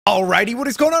Alrighty, what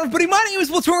is going on, everybody? My name is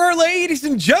Blitzwinger, ladies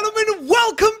and gentlemen.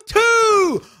 Welcome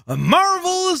to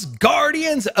Marvel's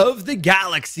Guardians of the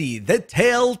Galaxy, the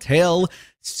Telltale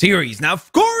series. Now,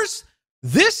 of course,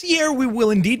 this year we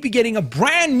will indeed be getting a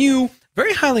brand new,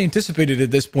 very highly anticipated at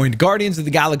this point, Guardians of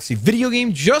the Galaxy video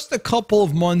game, just a couple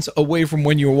of months away from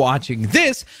when you're watching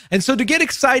this. And so to get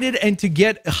excited and to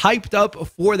get hyped up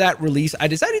for that release, I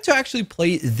decided to actually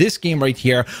play this game right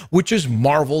here, which is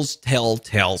Marvel's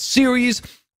Telltale series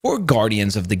for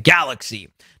Guardians of the Galaxy.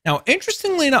 Now,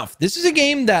 interestingly enough, this is a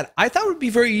game that I thought would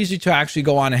be very easy to actually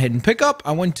go on ahead and pick up.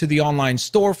 I went to the online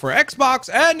store for Xbox,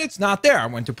 and it's not there. I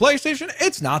went to PlayStation,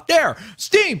 it's not there.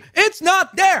 Steam, it's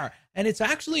not there. And it's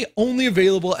actually only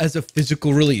available as a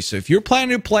physical release. So if you're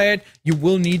planning to play it, you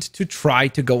will need to try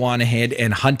to go on ahead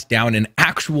and hunt down an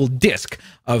actual disc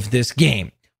of this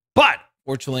game. But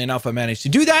fortunately enough, I managed to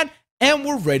do that, and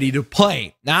we're ready to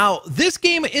play. Now, this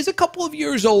game is a couple of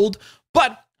years old,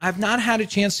 but I've not had a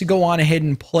chance to go on ahead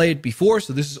and play it before,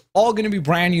 so this is all going to be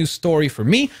brand new story for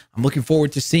me. I'm looking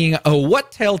forward to seeing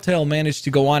what Telltale managed to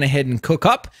go on ahead and cook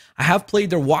up. I have played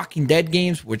their Walking Dead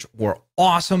games, which were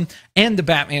awesome, and the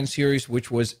Batman series, which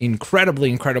was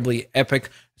incredibly, incredibly epic,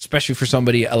 especially for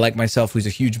somebody like myself who's a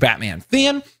huge Batman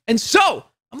fan. And so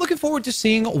I'm looking forward to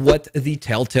seeing what the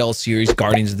Telltale series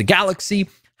Guardians of the Galaxy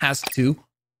has to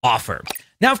offer.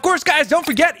 Now, of course, guys, don't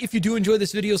forget, if you do enjoy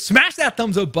this video, smash that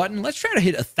thumbs up button. Let's try to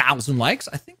hit 1,000 likes.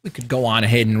 I think we could go on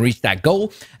ahead and reach that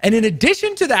goal. And in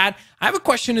addition to that, I have a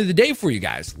question of the day for you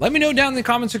guys. Let me know down in the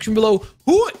comment section below,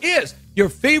 who is your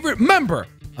favorite member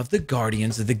of the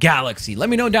Guardians of the Galaxy?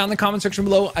 Let me know down in the comment section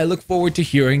below. I look forward to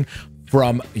hearing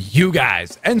from you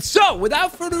guys. And so,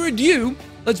 without further ado,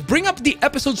 let's bring up the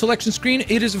episode selection screen.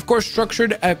 It is, of course,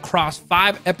 structured across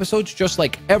 5 episodes, just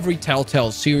like every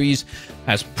Telltale series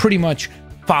has pretty much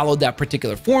followed that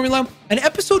particular formula. And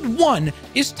episode 1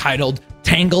 is titled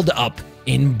Tangled Up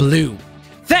in Blue.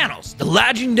 Thanos, the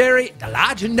legendary,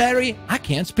 I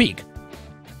can't speak.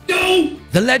 No!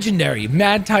 The legendary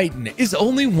Mad Titan is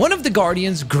only one of the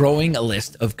Guardians' growing a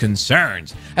list of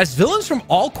concerns, as villains from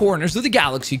all corners of the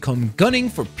galaxy come gunning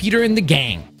for Peter and the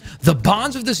gang. The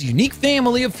bonds of this unique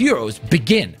family of heroes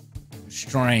begin to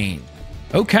strain.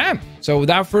 Okay, so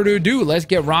without further ado, let's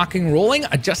get rocking, rolling.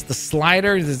 Adjust the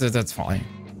slider. That's fine.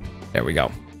 There we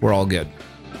go. We're all good.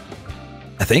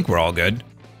 I think we're all good.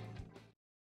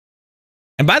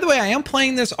 And by the way, I am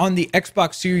playing this on the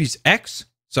Xbox Series X,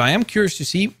 so I am curious to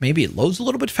see. Maybe it loads a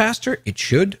little bit faster. It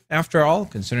should, after all,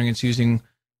 considering it's using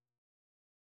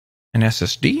an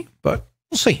SSD, but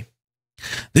we'll see.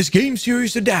 This game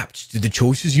series adapts to the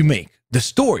choices you make. The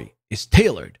story is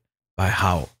tailored by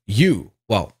how you,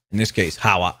 well, in this case,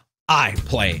 how I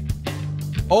play.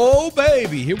 Oh,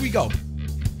 baby, here we go.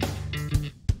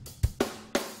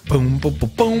 Boom, boom, boom,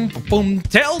 boom, boom, boom.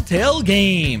 Telltale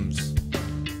Games.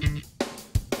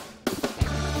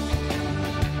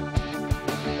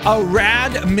 A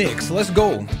rad mix. Let's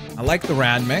go. I like the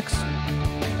rad mix.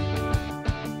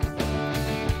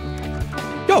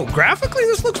 Yo, graphically,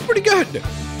 this looks pretty good.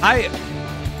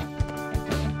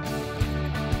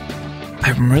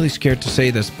 I'm really scared to say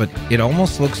this, but it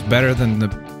almost looks better than the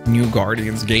new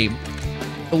Guardians game.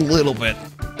 A little bit.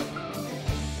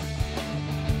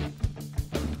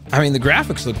 I mean, the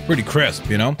graphics look pretty crisp,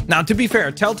 you know? Now, to be fair,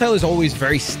 Telltale is always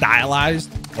very stylized,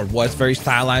 or was very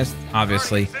stylized,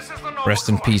 obviously. Rest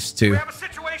in peace to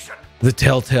the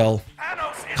Telltale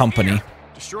company.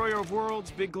 Destroyer of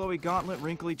worlds, big glowy gauntlet,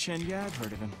 wrinkly chin. Yeah, I've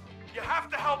heard of him. You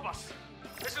have to help us.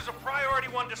 This is a priority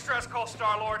 1 distress call,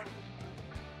 Star-Lord.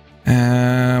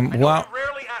 Well,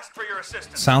 rarely ask for your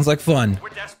assistance. Sounds like fun. We're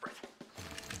desperate.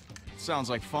 Sounds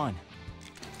like fun.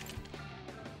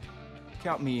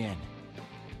 Count me in.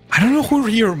 I don't know who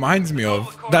he reminds me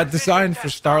of. That design for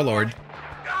Star-Lord.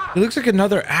 He looks like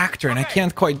another actor, and I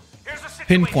can't quite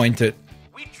pinpoint it.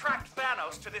 We tracked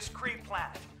Thanos to this Kree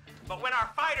planet, but when our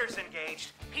fighters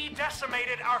engaged, he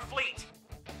decimated our fleet.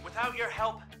 Without your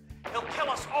help, he'll kill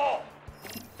us all.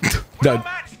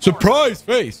 That surprise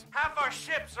face. Half our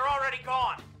ships are already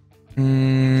gone.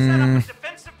 Set up a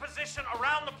defensive position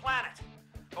around the planet,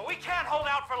 but we can't hold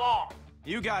out for long.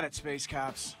 You got it, Space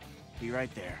Cops. Be right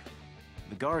there.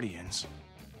 The Guardians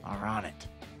are on it.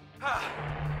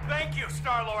 Thank you,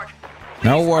 Star-Lord.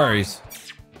 No worries.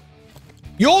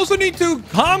 You also need to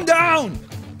calm down.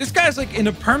 This guy's like in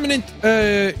a permanent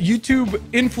YouTube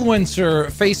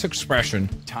influencer face expression.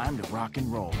 Time to rock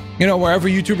and roll. You know, wherever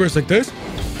YouTubers like this,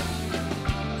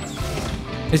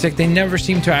 it's like they never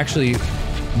seem to actually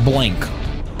blink.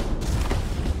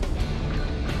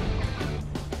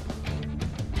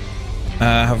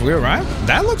 Have we arrived?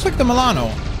 That looks like the Milano.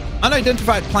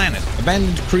 Unidentified planet.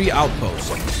 Abandoned Kree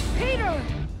outpost. Peter!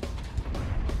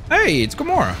 Hey, it's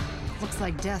Gamora. Looks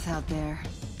like death out there.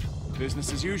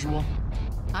 Business as usual.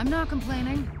 I'm not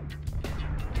complaining.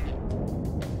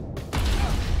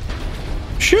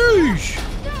 Sheesh.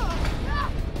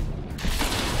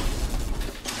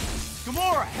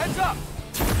 Gamora, heads up!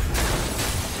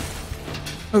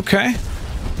 Okay.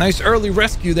 Nice early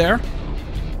rescue there.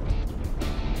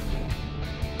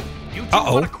 You two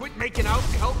Uh-oh. want to quit making out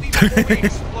and help me before we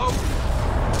explode?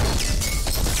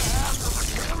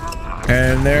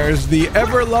 And there's the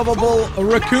ever lovable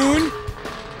raccoon.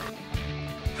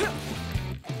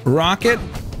 Rocket.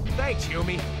 Thanks,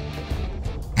 Yumi.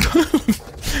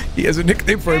 He has a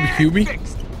nickname for him, And Huey.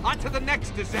 fixed. On to the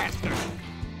next disaster.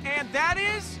 And that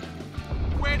is...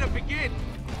 where to begin?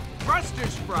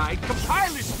 Thrusters fried,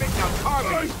 compilers spitting out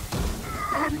carbon.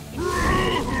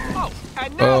 Oh,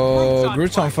 and now Oh,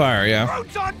 Groot's on fire, yeah.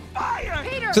 Groot's on fire!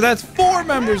 Peter! So that's 4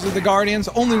 members of the Guardians.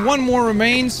 Only 1 more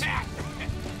remains.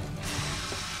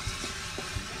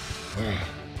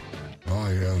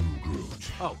 I am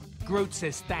Groot. Oh, Groot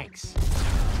says thanks.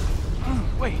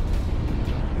 Wait,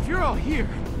 if you're all here,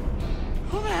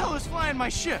 who the hell is flying my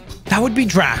ship? That would be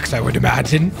Drax, I would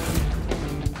imagine.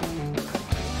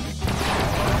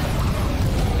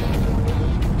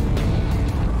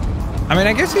 I mean,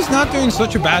 I guess he's not doing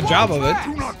such a bad job of it.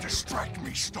 Do not distract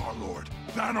me, Star-Lord.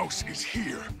 Thanos is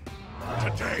here.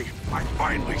 Today, I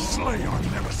finally slay our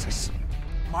nemesis.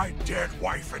 My dead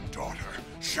wife and daughter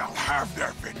shall have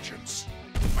their vengeance.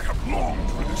 I have longed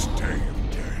for this day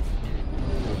of death.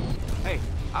 Hey,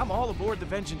 I'm all aboard the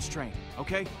vengeance train,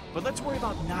 okay? But let's worry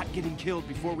about not getting killed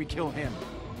before we kill him.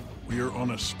 We're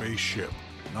on a spaceship,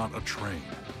 not a train.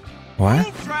 What?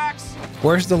 Move, Drax!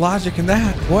 Where's the logic in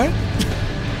that? What?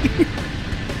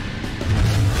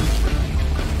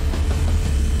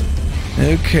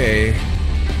 Okay.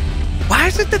 Why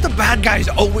is it that the bad guys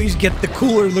always get the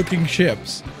cooler looking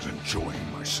ships? I was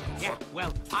enjoying myself. Yeah,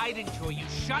 well, I'd enjoy you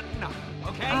shutting up,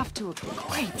 okay? Off to a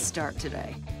great start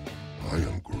today. I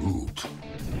am Groot.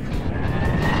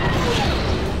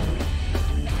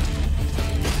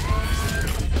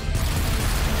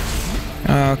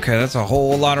 Okay, that's a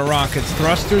whole lot of rockets.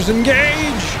 Thrusters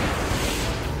engage!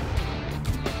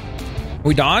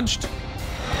 We dodged.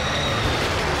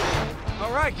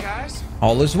 All right, guys.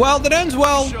 All is well that ends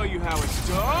well. Show you how it's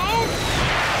done.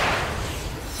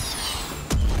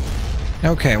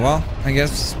 Okay, well, I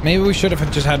guess maybe we should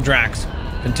have just had Drax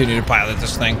continue to pilot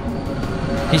this thing.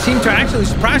 He seemed to actually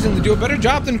surprisingly do a better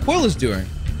job than Quill is doing.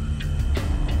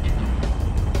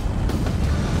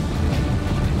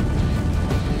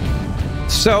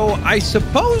 So I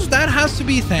suppose that has to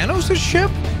be Thanos'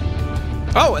 ship?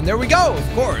 Oh, and there we go,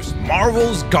 of course.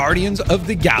 Marvel's Guardians of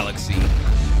the Galaxy.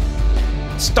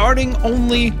 Starting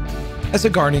only as a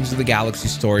Guardians of the Galaxy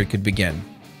story could begin,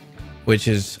 which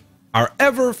is our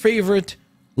ever favorite,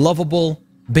 lovable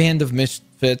band of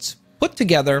misfits put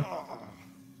together,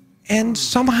 and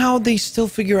somehow they still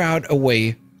figure out a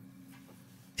way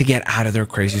to get out of their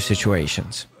crazy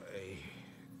situations.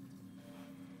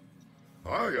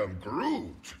 I am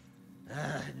Groot.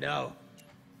 No.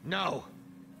 No.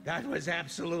 That was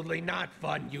absolutely not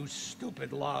fun, you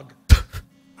stupid log.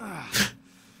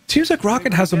 Seems like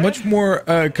Rocket has a much more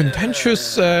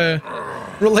contentious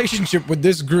relationship with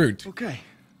this Groot. Okay,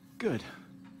 good.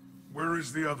 Where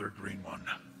is the other green one?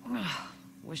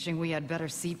 Wishing we had better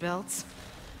seatbelts.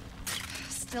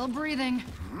 Still breathing.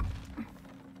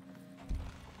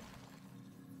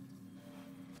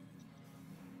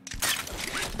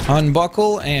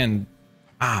 Unbuckle and...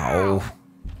 Ow.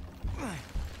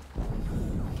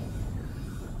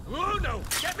 Oh no!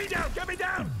 Get me down! Get me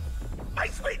down! My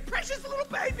sweet, precious little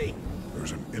baby!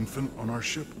 There's an infant on our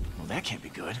ship. Well, that can't be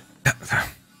good.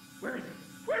 Where is it?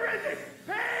 Where is it?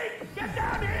 Hey! Get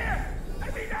down here! I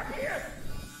mean up here!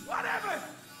 Whatever!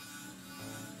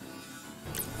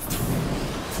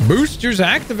 Boosters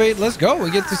activate. Let's go. We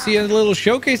get to see a little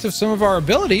showcase of some of our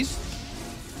abilities.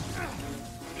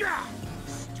 Gah!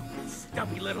 Stupid,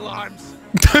 stubby little arms.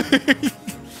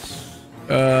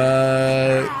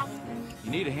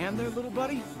 You need a hand there, little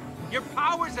buddy? Your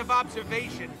powers of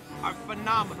observation are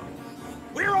phenomenal.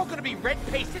 We're all gonna be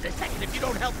red-faced in a second if you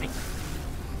don't help me.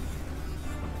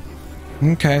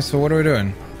 Okay, so what are we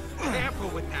doing? Careful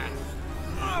with that.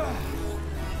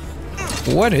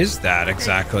 What is that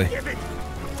exactly? Give it.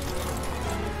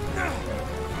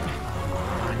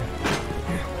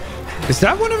 Is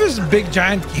that one of his big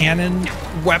giant cannon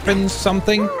weapons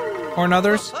something or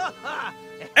another's?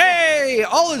 Hey,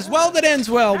 all is well that ends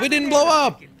well. We didn't blow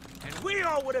up. And we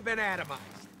all would have been atomized.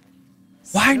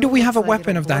 Why do we have a Looks like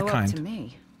weapon it'll of that blow up kind? to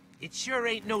me. It sure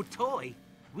ain't no toy.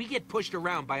 We get pushed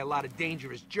around by a lot of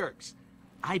dangerous jerks.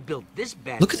 I built this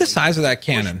bad Look at the boy size of that push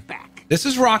cannon. back. This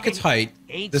is Rocket's height.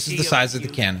 Ain't This is she the a size of the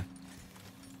beaut? cannon.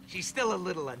 She's still a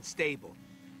little unstable.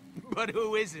 But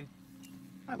who isn't?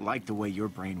 I like the way your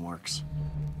brain works.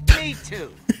 Me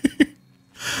too.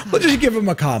 We'll just give him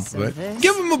a compliment. So this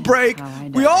Give him a break. is how I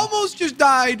We die. almost just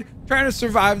died trying to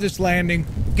survive this landing.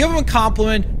 Give him a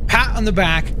compliment, pat on the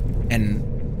back, and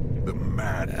The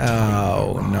mad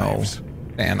oh Titan no, arrives.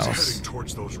 He's Thanos. heading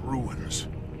towards those ruins.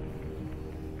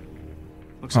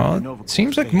 Looks like the Well, Nova it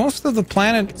seems Corps like failed. most of the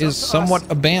planet It's up is to us somewhat to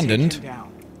take abandoned. him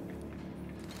down.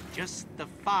 Just the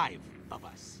 5 of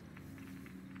us.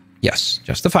 Yes,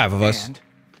 just the 5 of us. And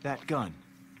that gun.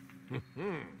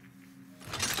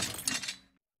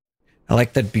 I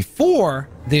like that before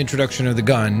the introduction of the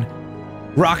gun,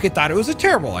 Rocket thought it was a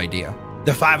terrible idea.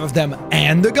 The 5 of them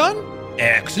and the gun?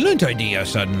 Excellent idea,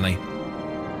 suddenly.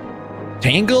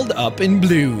 Tangled Up in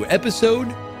Blue, episode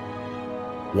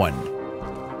 1.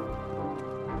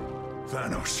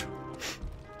 Thanos.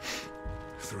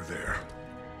 Through there.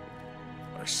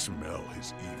 I smell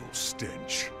his evil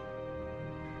stench.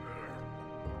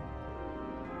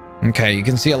 Okay, you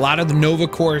can see a lot of the Nova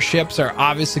Corps ships are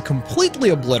obviously completely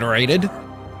obliterated.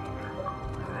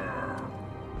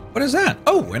 What is that?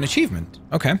 Oh, an achievement.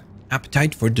 Okay.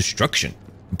 Appetite for Destruction.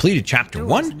 Completed chapter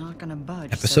Door's 1, not gonna budge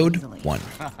so episode easily. 1.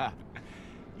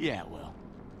 Yeah, well.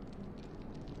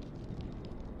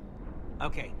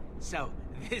 Okay, so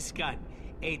this gun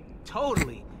ain't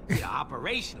totally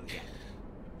operational yet.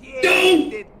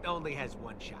 Yeah, it only has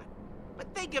 1 shot.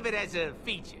 But think of it as a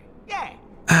feature. Yeah.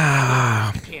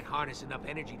 Ah, You can't harness enough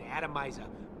energy to atomize a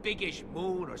biggish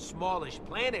moon or smallish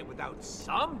planet without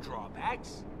some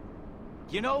drawbacks.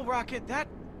 You know, Rocket, that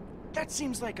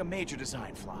seems like a major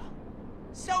design flaw.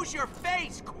 So's your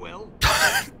face, Quill.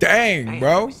 dang, Man, that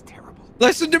bro. was terrible.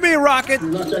 Listen to me, Rocket. You're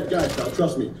not that guy, pal.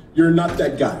 Trust me. You're not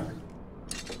that guy.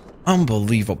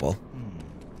 Unbelievable.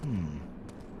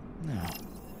 Now,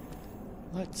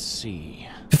 let's see.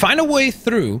 To find a way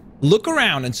through, look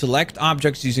around and select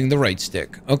objects using the right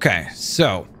stick. Okay,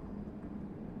 so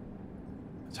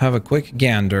let's have a quick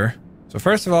gander. So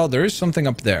first of all, there is something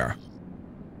up there.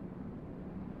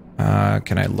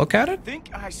 Can I look at it?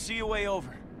 Think I see a way over.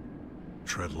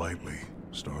 Tread lightly,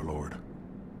 Star-Lord.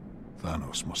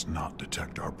 Thanos must not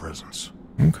detect our presence.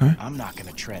 Okay. I'm not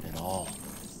gonna tread at all.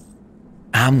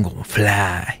 I'm gonna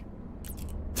fly.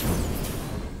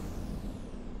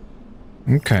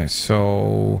 Okay,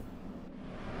 so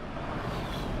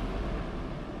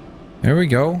there we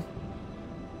go.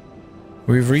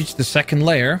 We've reached the second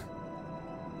layer.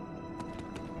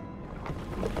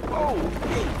 Whoa!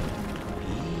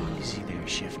 Easy there,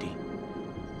 Shifty.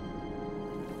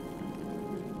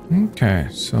 Okay,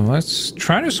 so let's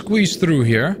try to squeeze through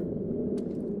here.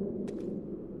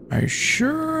 I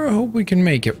sure hope we can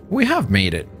make it. We have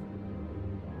made it.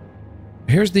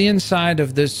 Here's the inside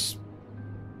of this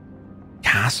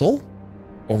castle,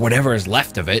 or whatever is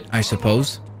left of it, I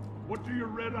suppose. What do your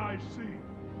red eyes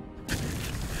see?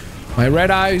 My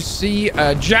red eyes see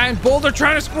a giant boulder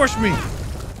trying to squish me.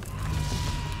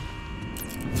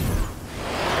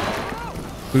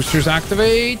 Boosters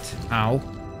activate. Ow.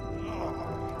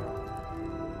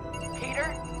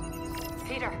 Peter?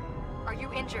 Peter, are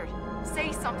you injured?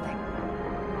 Say something.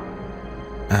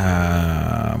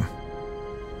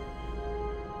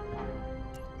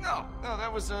 No,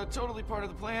 that was totally part of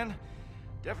the plan.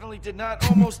 Definitely did not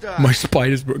almost die. My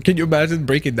spine is broken. Can you imagine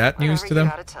breaking that news to them?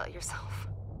 You gotta tell yourself.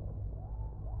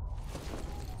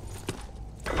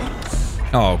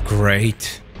 Oh,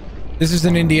 great. This is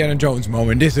an Indiana Jones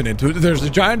moment, isn't it? There's a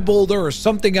giant boulder or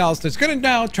something else that's gonna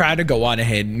now try to go on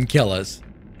ahead and kill us.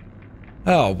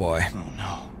 Oh, boy. Oh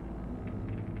no.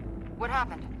 What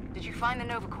happened? Did you find the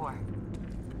Nova Corps?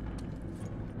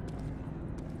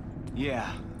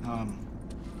 Yeah,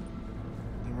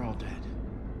 they're all dead.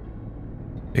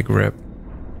 Big rip.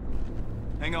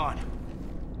 Hang on.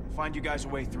 I'll find you guys a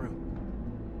way through.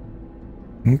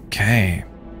 Okay.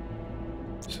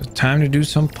 So time to do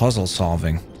some puzzle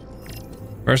solving.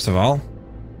 First of all,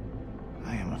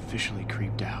 I am officially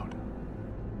creeped out.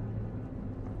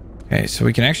 okay, so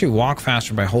we can actually walk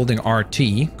faster by holding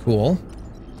RT. Cool.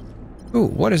 Ooh,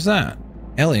 what is that?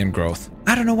 Alien growth.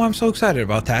 I don't know why I'm so excited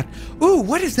about that. Ooh,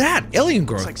 what is that? Alien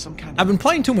growth. like some kind I've been of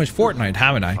playing too much Fortnite,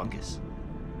 haven't I? Fungus.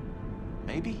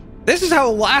 Maybe? This is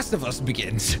how The Last of Us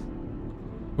begins.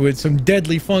 With some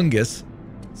deadly fungus.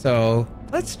 So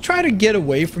let's try to get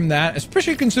away from that,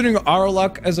 especially considering our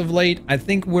luck as of late. I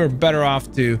think we're better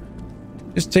off to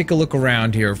just take a look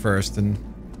around here first and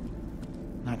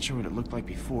Not sure what it looked like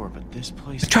before, but this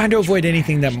place... trying to avoid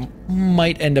anything that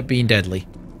might end up being deadly.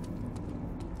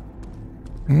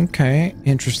 Okay,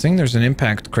 interesting. There's an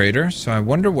impact crater, so I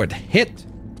wonder what hit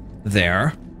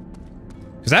there.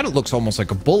 Because that looks almost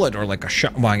like a bullet or like a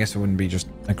shot. Well, I guess it wouldn't be just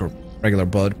like a regular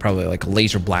bullet. Probably like a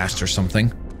laser blast or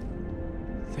something.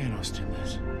 Thanos did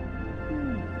this.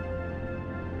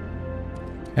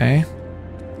 Okay.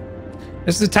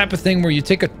 This is the type of thing where you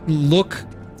take a look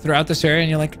throughout this area and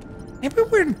you're like, maybe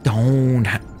we don't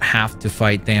have to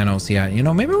fight Thanos yet. You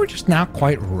know, maybe we're just not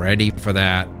quite ready for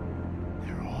that.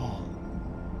 They're all...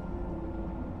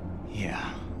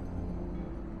 Yeah.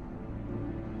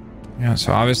 Yeah,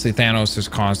 so obviously Thanos has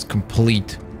caused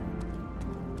complete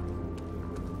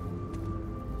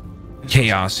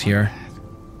chaos here.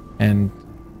 And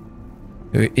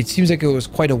it seems like it was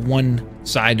quite a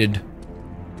one-sided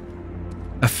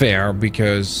affair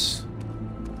because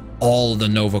all the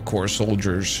Nova Corps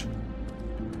soldiers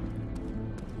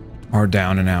are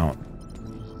down and out.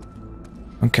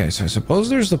 Okay, so I suppose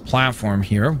there's the platform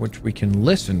here, which we can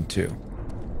listen to.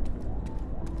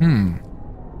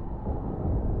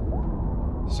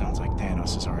 Sounds like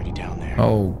Thanos is already down there.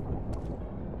 Oh,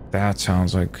 that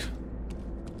sounds like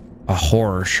a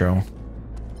horror show.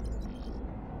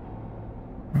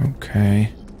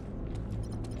 Okay.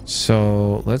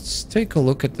 So let's take a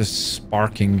look at the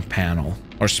sparking panel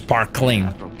or sparkling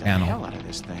I broke the hell panel. out of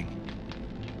this thing.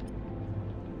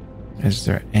 Is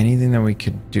there anything that we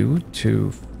could do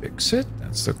to fix it?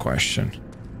 That's the question.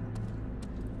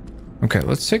 Okay,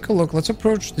 let's take a look. Let's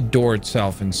approach the door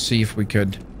itself and see if we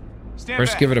could Stand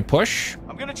first back. give it a push.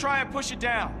 I'm gonna try and push it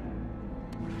down.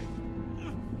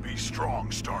 Be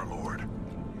strong, Star-Lord.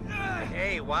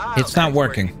 Hey, wow. It's not that's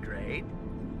working. Great.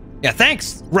 Yeah,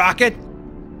 thanks, Rocket.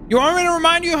 You want me to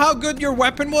remind you how good your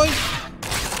weapon was?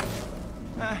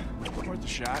 Worth a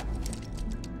shot.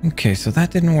 Okay, so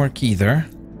that didn't work either.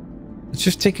 Let's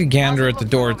just take a gander at the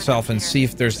door itself and see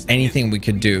if there's anything we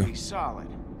could do. Be solid.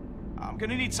 I'm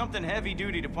gonna need something heavy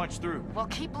duty to punch through. Well,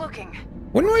 keep looking.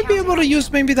 Wouldn't we be able to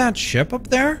use maybe that ship up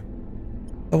there?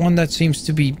 The one that seems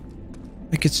to be,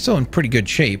 like, it's still in pretty good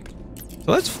shape.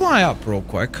 So let's fly up real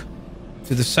quick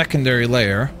to the secondary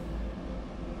layer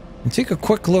and take a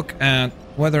quick look at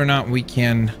whether or not we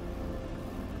can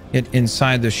get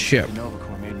inside the ship. The Nova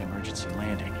Corps made an emergency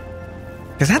landing.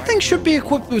 Because that thing should be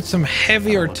equipped with some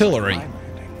heavy artillery, Mine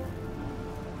landing.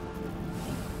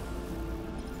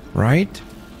 right?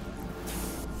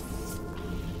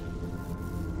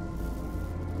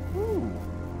 Ooh.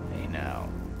 Hey now.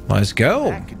 Let's go.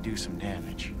 That could do some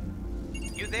damage.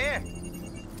 You there?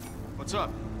 What's up?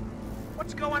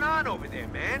 What's going on over there,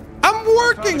 man? I'm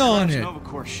working Found a on crashed it. Nova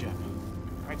Corps ship.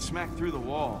 Right smack through the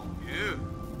wall. Ew.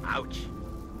 Ouch.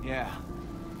 Yeah.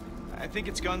 I think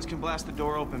its guns can blast the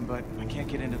door open, but I can't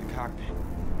get into the cockpit.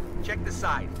 Check the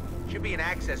side. Should be an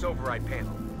access override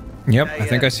panel. Yep, I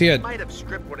think I see it. Might have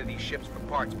stripped one of these ships for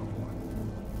parts before.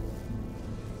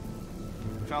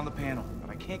 Found the panel, but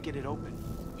I can't get it open.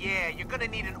 Yeah, you're gonna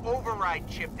need an override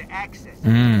chip to access it.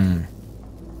 Hmm.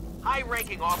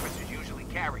 High-ranking officers usually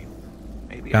carry them.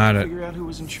 Maybe Got I it. can figure out who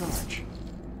was in charge.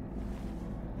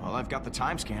 Well, I've got the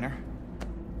time scanner.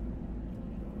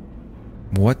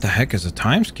 What the heck is a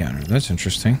time scanner? That's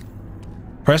interesting.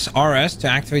 Press RS to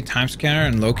activate time scanner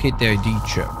and locate the ID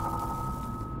chip.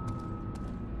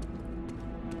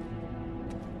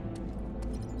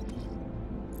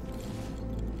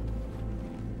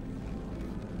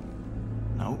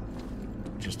 Nope.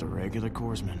 Just a regular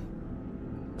corpsman.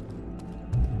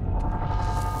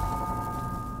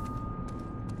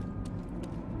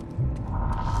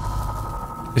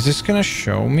 Is this gonna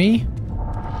show me?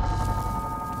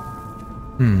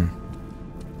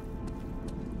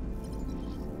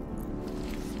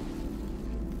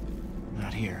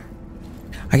 Not here.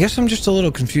 I guess I'm just a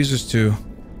little confused as to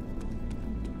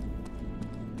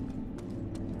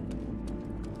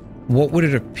what would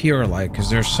it appear like? Is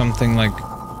there something like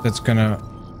that's gonna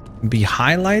be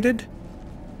highlighted?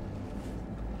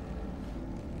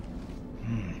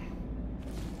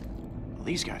 Well,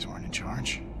 these guys weren't in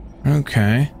charge.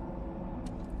 Okay.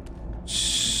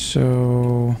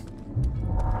 So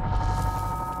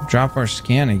drop our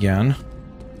scan again.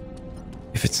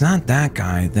 If it's not that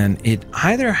guy, then it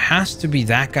either has to be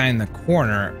that guy in the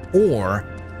corner, or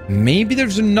maybe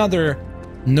there's another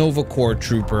Nova Corps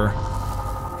trooper.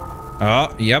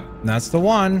 Oh, yep, that's the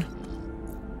one.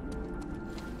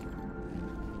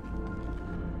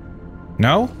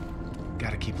 No?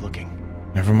 Gotta keep looking.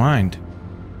 Never mind.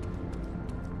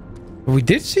 But we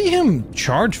did see him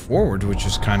charge forward, which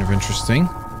is kind of interesting.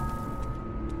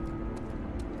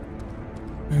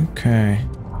 Okay.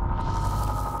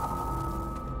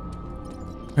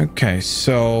 Okay,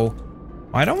 so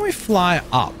why don't we fly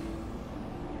up?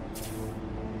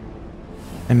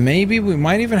 And maybe we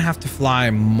might even have to fly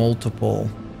multiple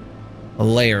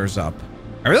layers up.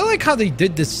 I really like how they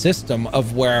did this system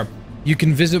of where you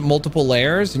can visit multiple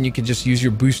layers and you can just use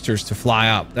your boosters to fly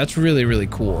up. That's really, really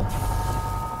cool.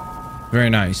 Very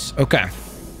nice. Okay.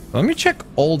 Let me check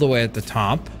all the way at the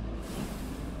top.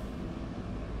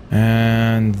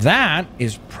 And that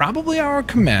is probably our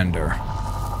commander.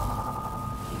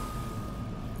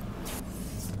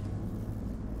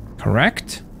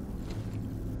 Correct?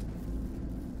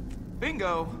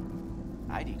 Bingo.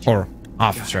 Or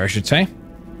officer, I should say.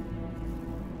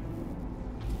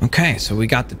 Okay, so we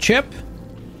got the chip.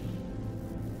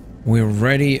 We're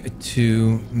ready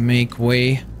to make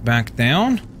way back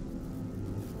down.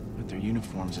 With their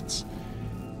uniforms, it's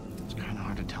kind of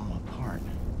hard to tell them apart.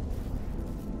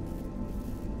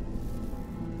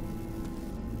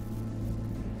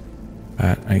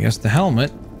 But I guess the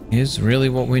helmet is really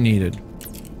what we needed.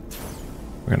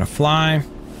 We're gonna fly.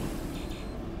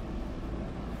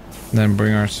 Then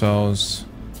bring ourselves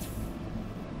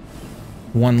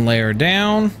one layer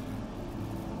down.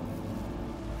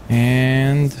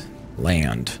 And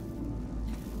land.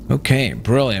 Okay,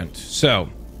 brilliant. So,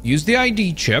 use the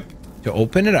ID chip to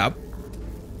open it up.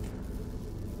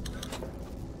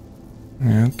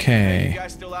 Okay. You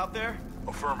guys still out there?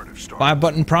 Affirmative, Star.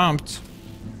 5-button prompt.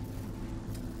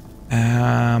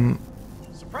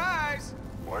 Surprise!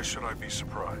 Why should I be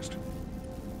surprised?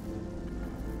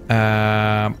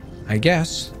 I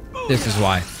guess this is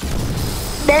why.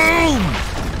 Boom!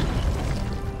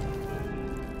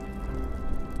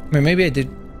 I mean, maybe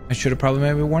I should have probably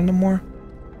maybe warned them more.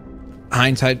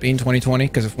 Hindsight being 2020,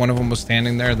 because if one of them was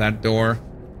standing there, that door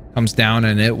comes down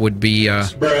and it would be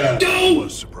That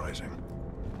was surprising.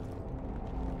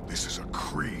 This is a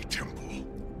Kree temple.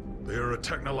 They are a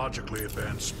technologically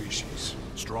advanced species,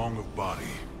 strong of body,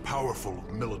 powerful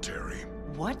of military.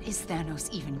 What is Thanos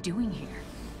even doing here?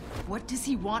 What does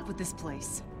he want with this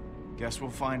place? Guess we'll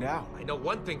find out. I know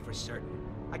one thing for certain.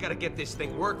 I gotta get this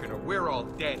thing working or we're all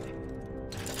dead.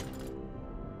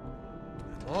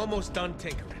 I'm almost done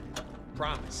tinkering.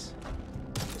 Promise.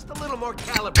 Just a little more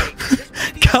calibrating. Just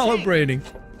maybe a calibrating.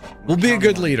 We'll be a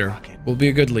good leader. We'll be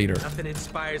a good leader. Nothing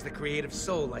inspires the creative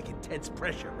soul like intense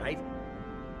pressure, right?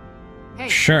 Hey,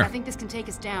 Sure. I think this can take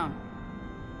us down.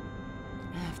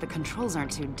 If the controls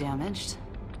aren't too damaged.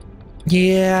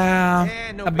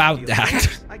 Yeah, No big about deal.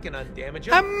 that. I can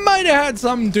undamage I them. might have had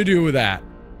something to do with that.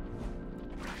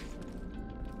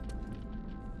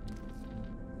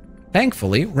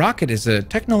 Thankfully, Rocket is a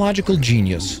technological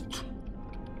genius.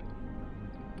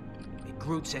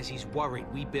 Groot says he's worried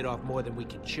we bit off more than we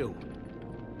can chew.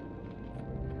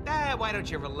 Why don't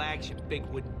you relax, you big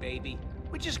wooden baby?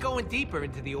 We're just going deeper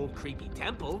into the old creepy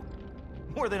temple.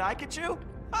 More than I could chew?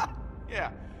 Ha!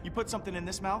 Yeah, you put something in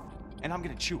this mouth, and I'm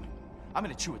gonna chew it. I'm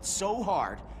gonna chew it so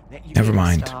hard that you Never can't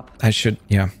mind. stop. I should,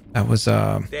 yeah. That was,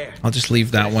 There. I'll just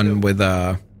leave that one with,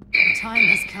 The time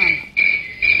has come.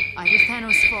 Either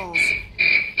Thanos falls.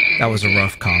 that was a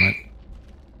rough comment.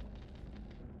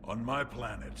 On my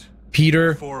planet,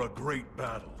 Peter, for a great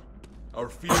battle, our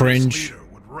fearless Cringe, leader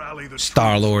would rally the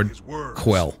Star-Lord, troops with his words.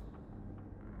 Quill.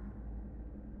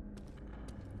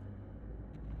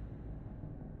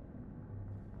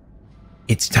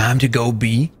 It's time to go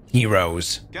be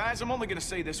heroes. Guys, I'm only gonna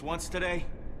say this once today.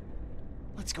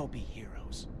 Let's go be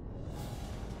heroes.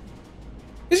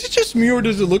 Is it just me, or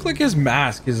does it look like his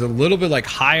mask is a little bit like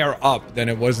higher up than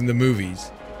it was in the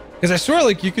movies? Because I swear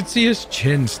like you could see his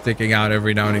chin sticking out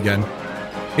every now and again.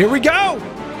 Here we go!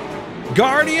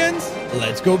 Guardians,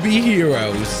 let's go be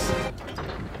heroes.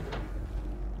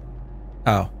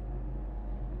 Oh.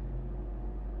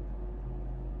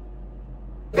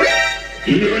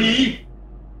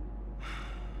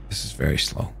 This is very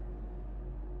slow.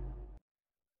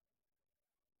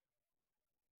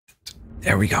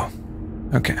 There we go.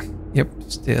 Okay. Yep.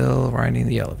 Still riding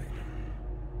the elevator.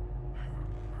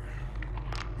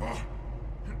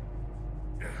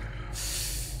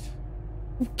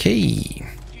 Okay.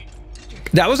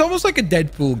 That was almost like a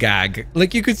Deadpool gag.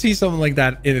 Like you could see something like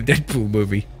that in a Deadpool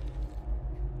movie.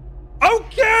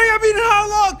 Okay, I mean, how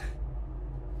long?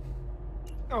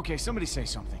 Okay, somebody say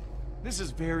something. This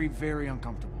is very, very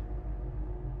uncomfortable.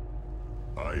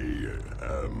 I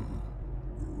am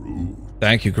rude.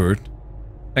 Thank you, Groot.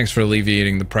 Thanks for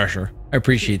alleviating the pressure. I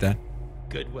appreciate that.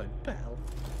 Good one, pal.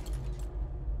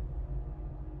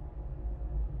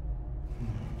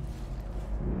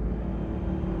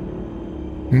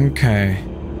 Okay.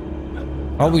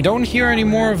 Oh, we don't hear any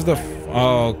more of the...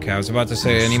 Oh, okay, I was about to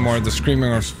say any more of the screaming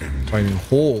or fighting.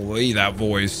 Holy, that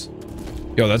voice.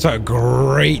 Yo, that's a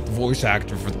great voice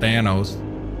actor for Thanos.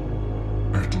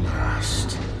 At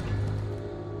last.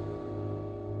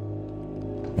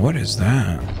 What is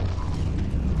that?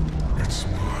 It's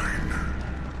mine.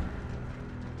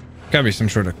 Gotta be some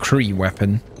sort of Kree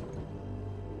weapon.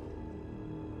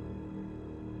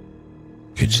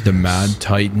 It's the Mad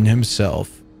Titan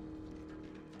himself.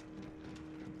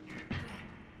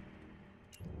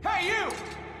 Hey, you!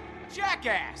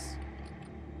 Jackass!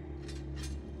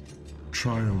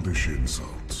 Childish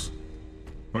insults.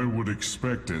 I would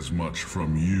expect as much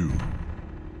from you.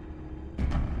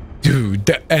 Dude,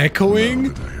 the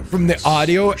echoing from the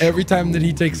audio every time that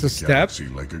he takes a step. Galaxy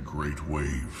like a great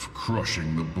wave,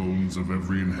 crushing the bones of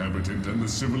every inhabitant and the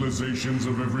civilizations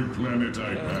of every planet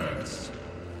I pass.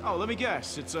 Oh, let me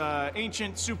guess. It's a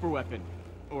ancient superweapon.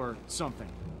 Or something.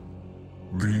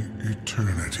 The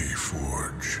Eternity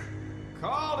Forge.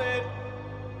 Called it!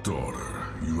 Daughter,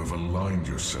 you have aligned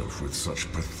yourself with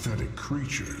such pathetic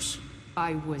creatures.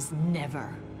 I was never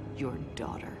your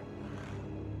daughter.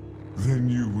 Then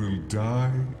you will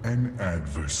die an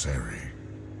adversary.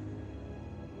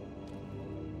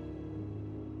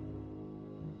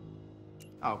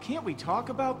 Oh, can't we talk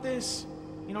about this?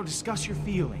 You know, discuss your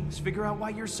feelings, figure out why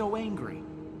you're so angry.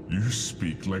 You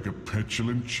speak like a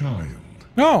petulant child.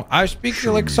 No, I speak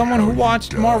Show like me someone how who you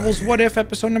watched die. Marvel's What If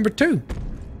episode number 2.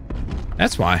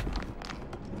 That's why.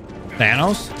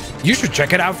 Thanos, you should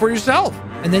check it out for yourself.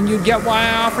 And then you'd get why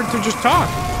I offered to just talk.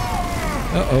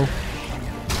 Uh-oh.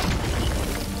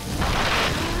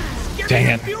 Dang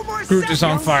it. Groot is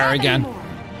on fire again.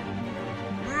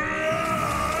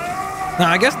 Now,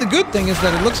 I guess the good thing is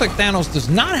that it looks like Thanos does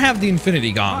not have the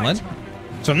Infinity Gauntlet.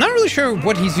 So I'm not really sure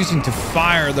what he's using to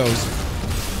fire those.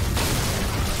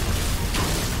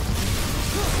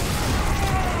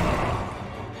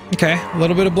 Okay, a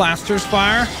little bit of blasters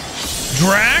fire.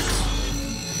 Drax?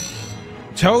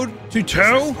 Toe to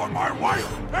toe? For my wife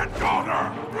and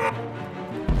daughter!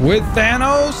 With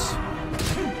Thanos?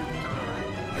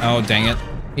 Oh, dang it.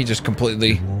 He just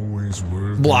completely Always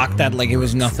blocked that like it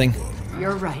was nothing.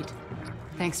 You're right.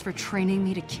 Thanks for training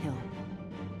me to kill.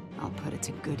 I'll put it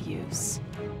to good use.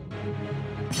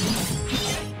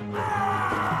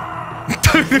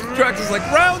 Drax is like,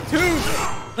 round 2!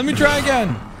 Let me try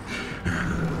again.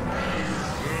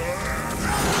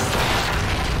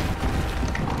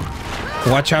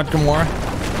 Watch out, Gamora.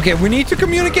 Okay, we need to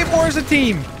communicate more as a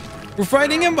team. We're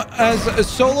fighting him as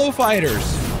solo fighters.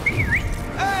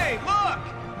 Hey, look!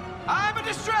 I'm a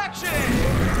distraction!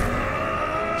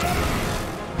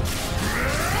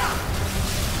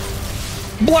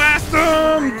 Blast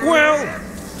him, Quill!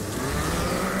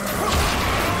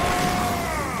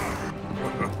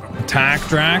 Attack,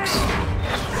 Drax.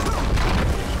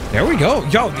 There we go.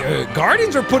 Yo, the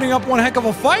Guardians are putting up one heck of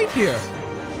a fight here.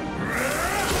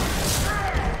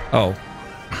 Oh,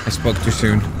 I spoke too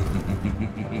soon.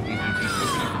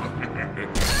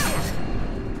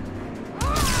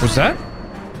 What's that?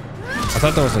 I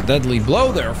thought that was a deadly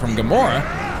blow there from Gamora.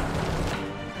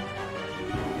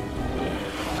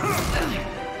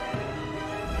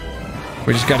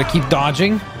 We just got to keep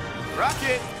dodging.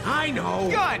 Rocket! I know!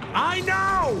 Gun! I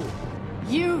know!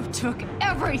 You took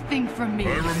everything from me.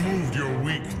 I removed your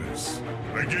weakness.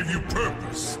 I gave you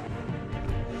purpose.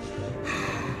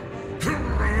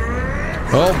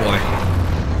 Oh boy.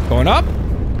 Going up.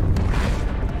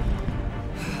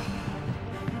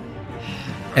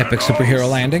 Epic superhero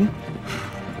landing.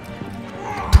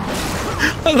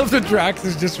 I love that Drax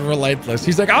is just relentless.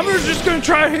 He's like, I'm just gonna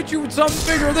try to hit you with something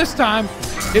bigger this time.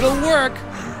 It'll work.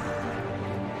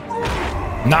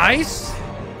 Nice.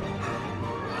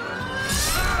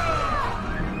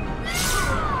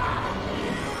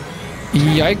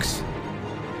 Yikes.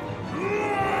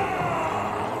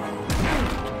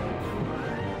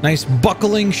 Nice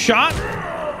buckling shot.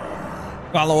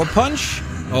 Follow a punch.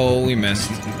 Oh, we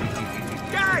missed.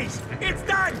 Guys, it's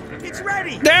done! It's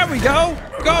ready! There we go.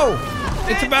 Go.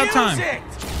 It's about time.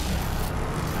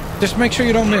 Just make sure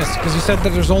you don't miss, because you said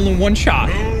that there's only one shot.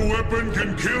 No weapon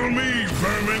can kill me,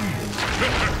 vermin.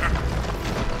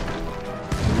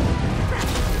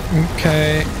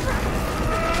 Okay.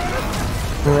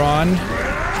 Run.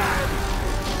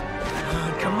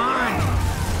 Come on!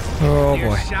 Oh Your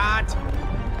boy. shot!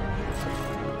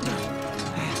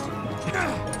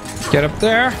 Get up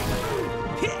there.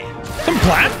 Some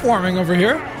platforming over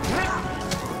here.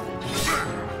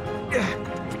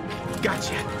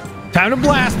 Gotcha! Time to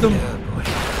blast them.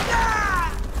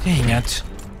 Dang it.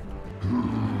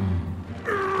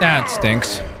 That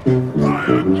stinks.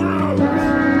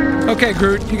 Okay,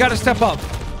 Groot, you gotta step up.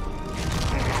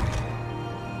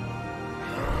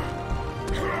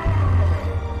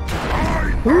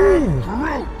 Ooh.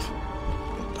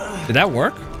 Did that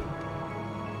work?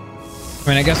 I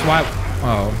mean, I guess why...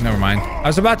 Oh, never mind. I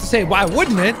was about to say, why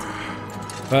wouldn't it?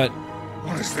 but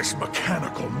What is this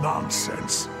mechanical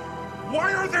nonsense?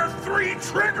 Why are there 3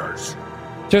 triggers?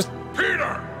 just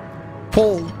Peter!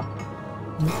 pull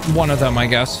one of them, I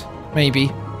guess. Maybe.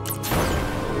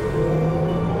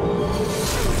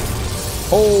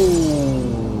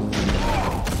 Oh.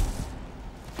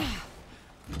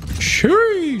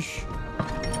 Sheesh.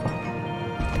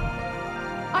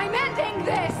 I'm ending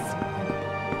this!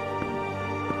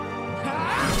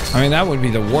 I mean, that would be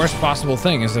the worst possible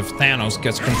thing, is if Thanos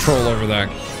gets control over that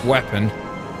weapon.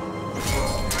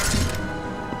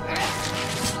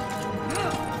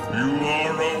 You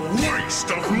are a waste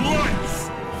of life!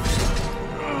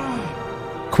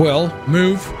 Quill,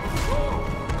 move.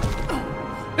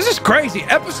 This is crazy.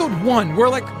 Episode 1, we're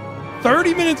like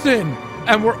 30 minutes in,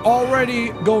 and we're already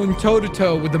going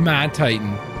toe-to-toe with the Mad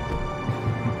Titan.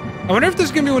 I wonder if this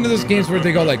is going to be one of those games where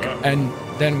they go like, and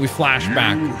then we flash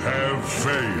back. You have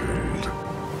failed.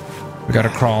 We gotta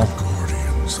crawl.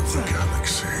 Guardians of the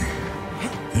Galaxy.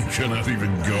 You cannot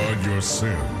even guard your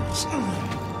sins.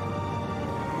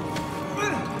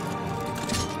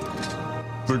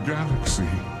 The galaxy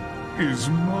is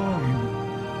mine.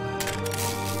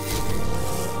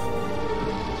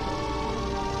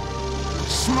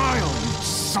 Smile, you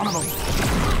son of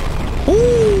a...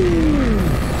 Ooh.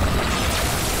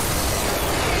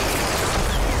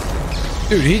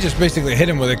 Dude, he just basically hit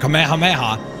him with a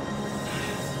Kamehameha.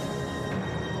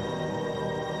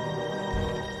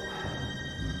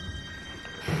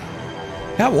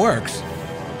 That works.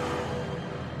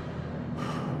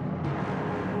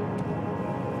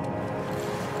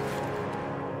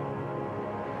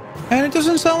 And it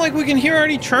doesn't sound like we can hear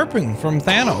any chirping from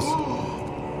Thanos.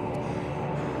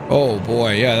 Oh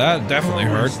boy, yeah, that definitely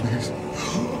hurt.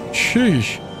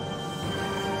 Sheesh.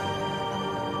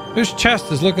 His chest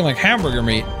is looking like hamburger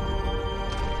meat.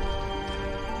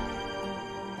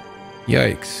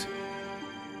 Yikes.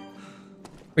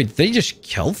 Wait, did they just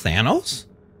kill Thanos?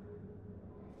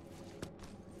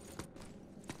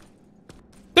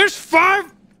 There's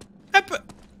 5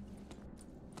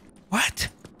 What?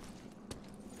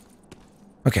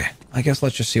 Okay, I guess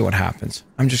let's just see what happens.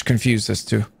 I'm just confused as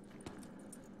to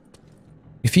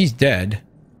if he's dead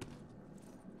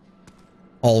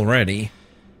already.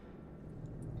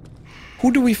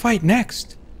 Who do we fight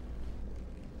next?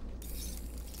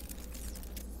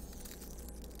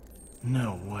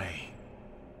 No way.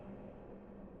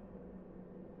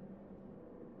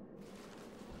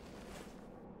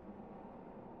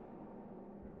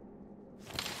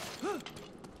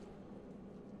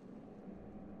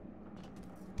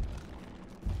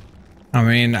 I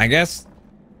mean, I guess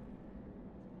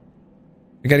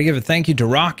we gotta give a thank you to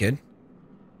Rocket.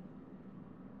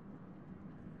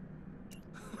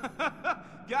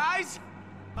 Guys,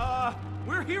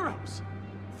 we're heroes.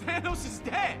 Thanos is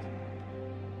dead.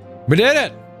 We did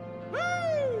it!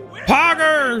 Woo! We're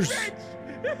Poggers!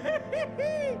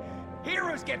 rich.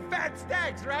 Heroes get fat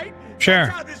stacks, right? Sure.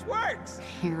 That's how this works.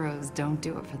 Heroes don't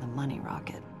do it for the money,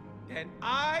 Rocket. And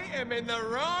I am in the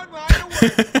wrong line of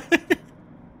work.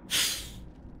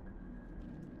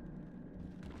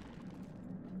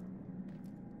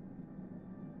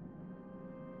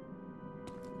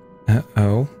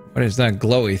 Uh-oh. What is that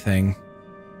glowy thing?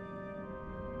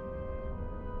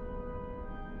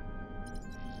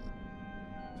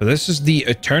 So this is the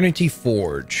Eternity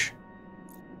Forge.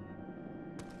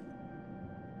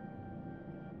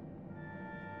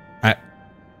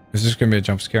 Is this gonna be a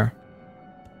jump scare?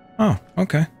 Oh,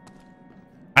 okay.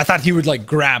 I thought he would like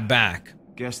grab back.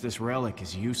 Guess this relic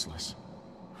is useless.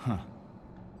 Huh.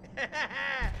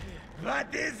 But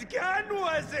this gun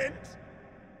wasn't.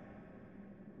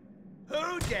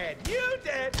 Who did? You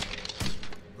did.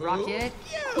 Rocket,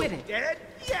 You quit it. did.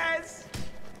 Yes.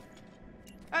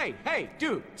 Hey,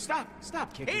 dude, stop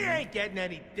kicking He me. ain't getting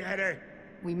any deader.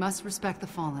 We must respect the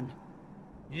fallen.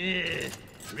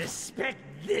 Respect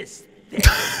this.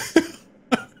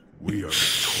 We are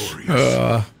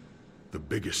victorious. The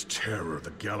biggest terror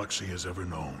the galaxy has ever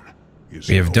known is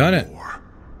We have no done it. more.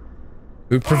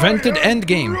 We prevented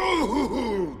Endgame.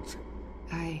 Groot!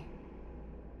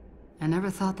 I never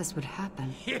thought this would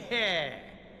happen. Yeah.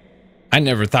 I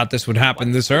never thought this would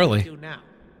happen this early. Do now.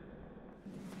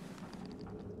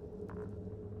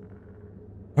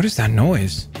 What is that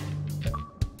noise?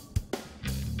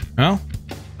 Well,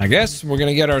 I guess we're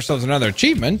gonna get ourselves another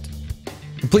achievement.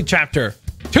 Complete chapter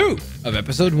 2 of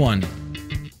episode 1.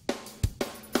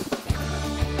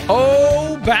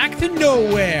 Oh, back to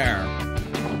nowhere.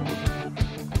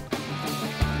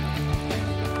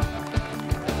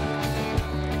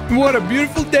 What a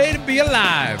beautiful day to be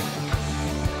alive.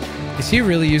 Is he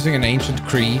really using an ancient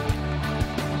Kree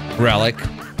relic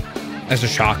as a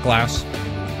shot glass?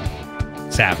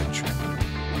 Savage.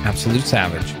 Absolute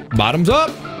savage. Bottoms up.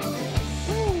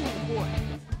 Ooh, boy.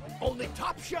 Only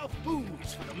top-shelf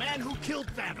booze for the man who killed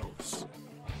Thanos.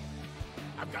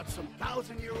 I've got some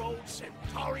 1,000-year-old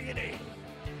Centaurian ale.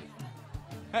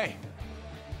 Hey,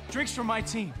 drinks for my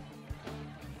team.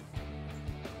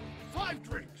 5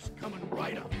 drinks coming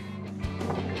right up.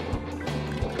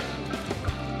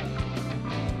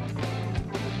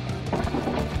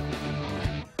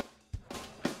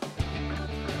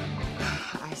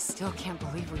 I still can't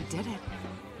believe we did it.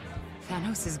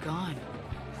 Thanos is gone.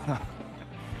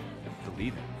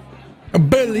 Believe it.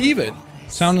 Believe it.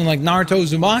 Sounding like Naruto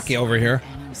Uzumaki over here.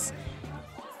 Thanos.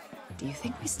 Do you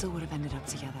think we still would have ended up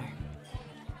together?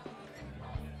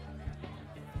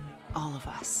 All of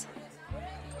us.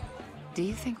 Do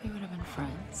you think we would have been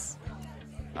friends?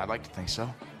 I'd like to think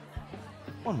so.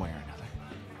 One way or another.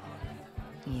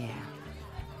 Yeah.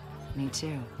 Me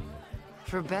too.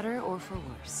 For better or for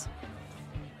worse.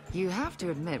 You have to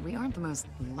admit, we aren't the most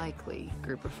likely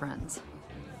group of friends.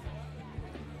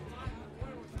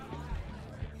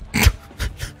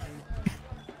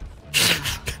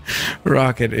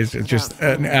 Rocket is just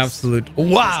an absolute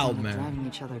wild man. Driving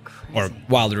each other crazy. Or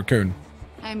wild raccoon.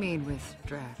 I mean, with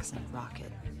Drax and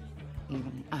Rocket.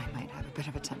 Even I might have a bit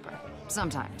of a temper.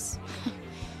 Sometimes.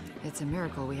 It's a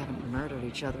miracle we haven't murdered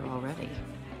each other already.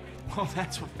 Well,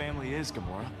 that's what family is,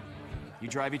 Gamora. You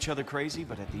drive each other crazy,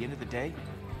 but at the end of the day,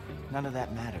 none of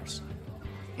that matters.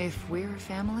 If we're a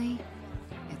family,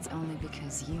 it's only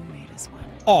because you made us one.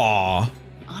 Aww.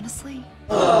 Honestly,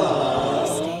 we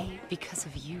stay because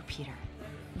of you, Peter.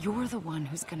 You're the one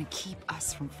who's gonna keep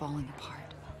us from falling apart.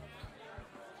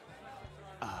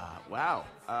 Wow.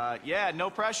 Yeah, no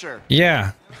pressure.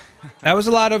 Yeah. That was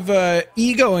a lot of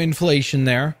ego inflation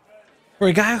there. For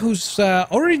a guy who's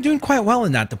already doing quite well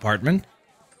in that department.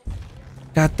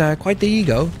 Got quite the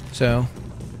ego, so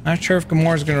not sure if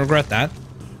Gamora's going to regret that.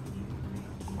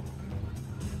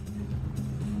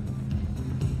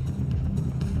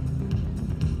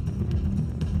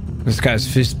 This guy's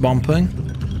fist bumping.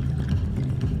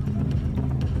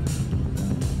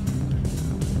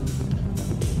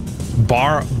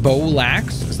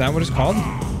 Bolax? Is that what it's called?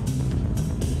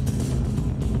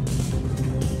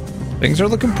 Things are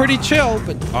looking pretty chill,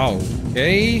 but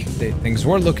okay. Things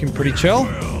were looking pretty chill.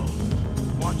 Well,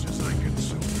 watch as I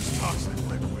consume this toxic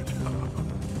liquid.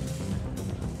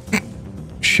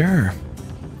 Sure.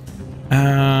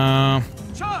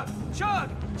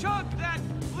 Chug that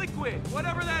liquid,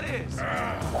 whatever that is.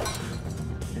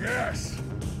 Yes.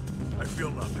 I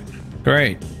feel nothing.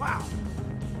 Great. Wow,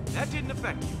 that didn't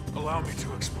affect you. Allow me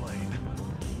to explain.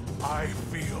 I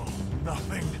feel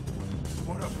nothing.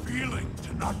 What a feeling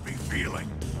to not be feeling.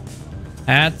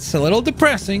 That's a little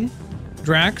depressing,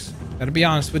 Drax. Gotta be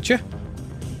honest with you.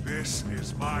 This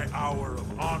is my hour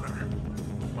of honor.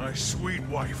 My sweet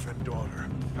wife and daughter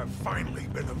have finally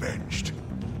been avenged.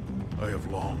 I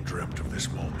have long dreamt of this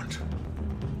moment.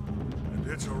 And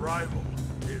its arrival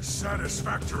is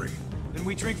satisfactory. Then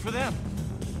we drink for them.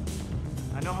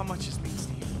 I know how much this means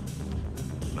to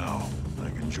you. Now, I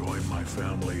can join my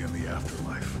family in the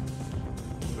afterlife.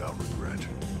 Without regret.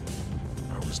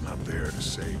 I was not there to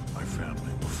save my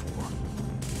family before.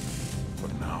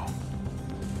 But now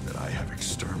that I have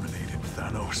exterminated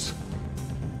Thanos,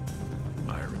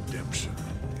 my redemption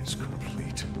is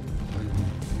complete.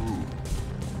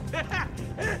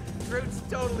 Groot's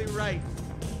totally right.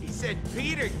 He said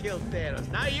Peter killed Thanos,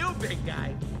 not you, big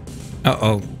guy.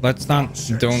 Uh-oh. Let's not...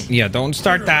 Don't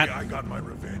start that. I got my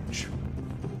revenge.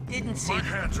 Didn't see. My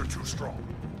hands are too strong.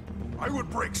 I would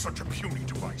break such a puny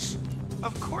device.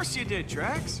 Of course you did,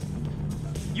 Drax.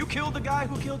 You killed the guy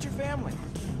who killed your family.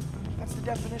 That's the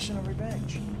definition of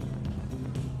revenge.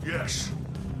 Yes.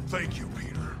 Thank you,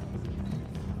 Peter.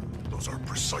 Those are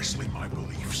precisely my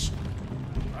beliefs.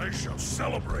 I shall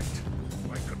celebrate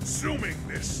by consuming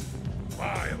this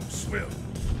vile swill.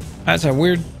 That's a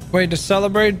weird way to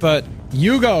celebrate, but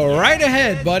you go right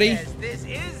ahead, buddy. Yes, this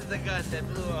is the gun that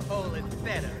blew a hole in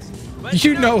Thanos. But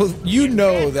You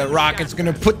know that Rocket's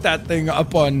gonna put that thing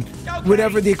up on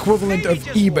whatever the equivalent of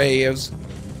eBay is.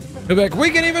 They're like, we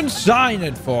can even sign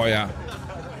it for you.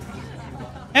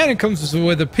 And it comes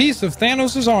with a piece of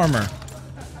Thanos' armor.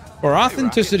 For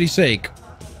authenticity's sake.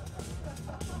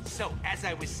 So, as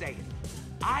I was saying,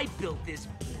 I built this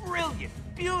brilliant,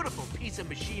 beautiful piece of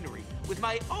machinery with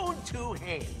my own 2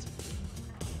 hands.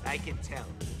 I can tell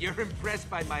you're impressed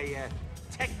by my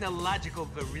technological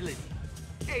virility.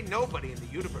 Ain't nobody in the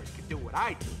universe can do what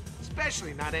I do,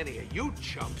 especially not any of you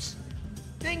chumps.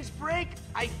 Things break,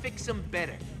 I fix them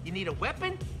better. You need a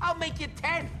weapon? I'll make you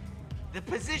 10. The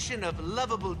position of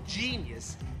lovable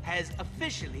genius has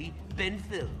officially been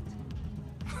filled.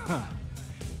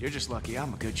 You're just lucky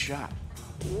I'm a good shot.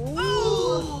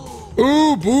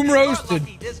 Ooh, boom You're roasted.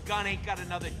 lucky this gun ain't got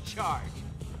another charge.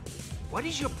 What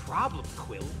is your problem,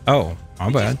 Quill? Oh, my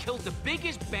We bad. just killed the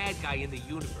biggest bad guy in the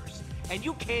universe, and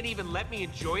you can't even let me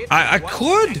enjoy it. I for 1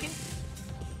 could. second?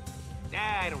 Nah,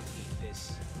 I don't need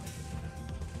this.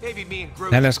 Maybe me and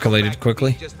Groot That should go escalated back to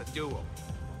quickly. being just a duo.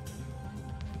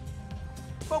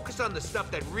 Focus on the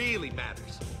stuff that really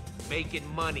matters. Making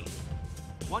money.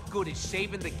 What good is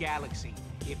saving the galaxy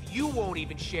if you won't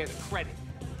even share the credit?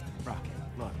 Rocket,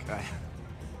 look,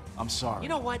 I'm sorry. You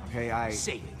know what? Okay,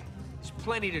 Save it. There's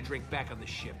plenty to drink back on the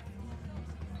ship.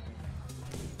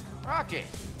 Rocket!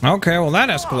 Okay, well, that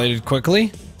escalated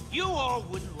quickly. You all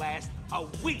wouldn't last a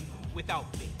week without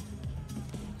me.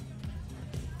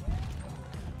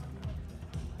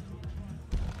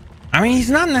 I mean, he's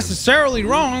not necessarily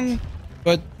wrong,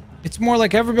 but it's more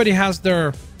like everybody has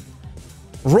their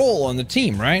role on the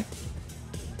team, right?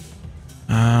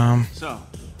 So,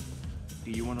 do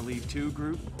you want to leave too,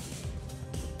 Groot?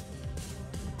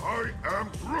 I am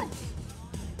Groot.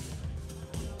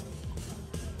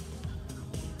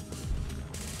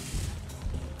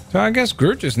 So I guess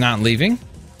Groot is not leaving.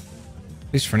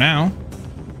 At least for now.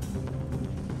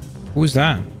 Who's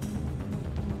that?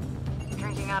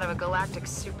 Drinking out of a galactic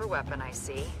superweapon, I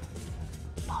see.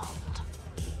 Bold.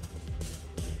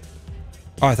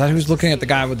 Oh, I thought he was looking at the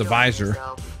guy with the visor.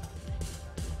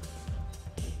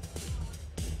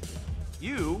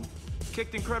 You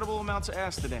kicked incredible amounts of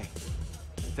ass today.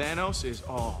 Thanos is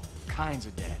all kinds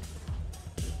of dead.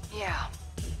 Yeah.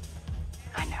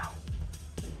 I know.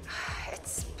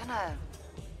 It's been a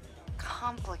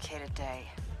complicated day.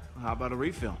 How about a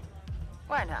refill?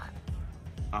 Why not?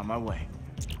 On my way.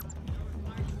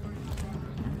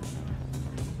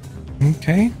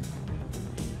 Okay.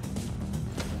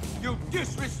 You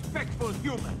disrespectful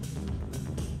human!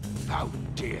 How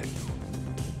dare you?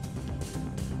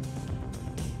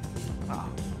 Oh,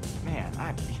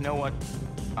 man, you know what?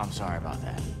 I'm sorry about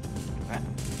that. I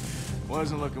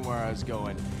wasn't looking where I was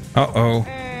going. Uh-oh.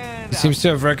 And He seems to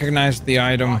have recognized the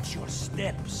item. Watch your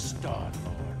steps, Star-Lord.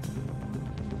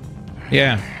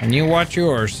 Yeah, and you watch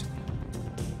yours.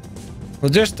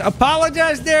 We'll just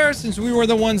apologize there since we were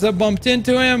the ones that bumped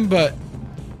into him, but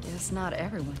Guess not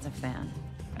everyone's a fan.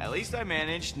 at least I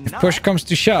managed if not push comes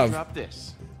to shove, drop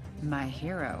this. My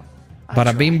hero.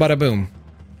 bada beam, bada boom.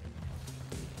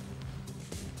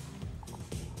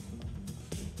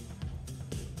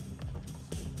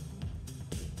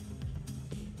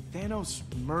 Thanos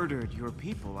murdered your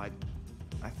people. I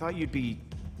thought you'd be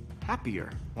happier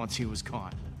once he was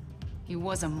gone. He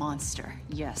was a monster,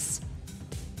 yes.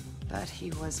 But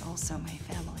he was also my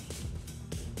family.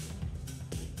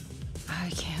 I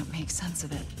can't make sense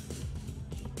of it.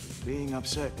 Being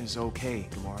upset is okay,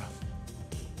 Gamora.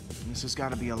 This has got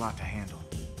to be a lot to handle.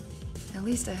 At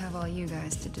least I have all you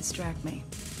guys to distract me.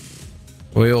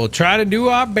 We'll try to do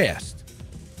our best.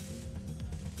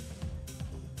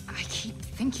 I keep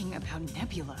thinking about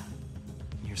Nebula.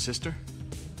 Your sister?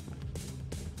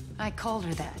 I called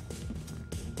her that.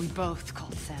 We both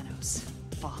called Thanos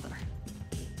father.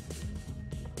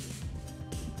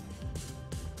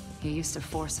 He used to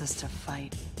force us to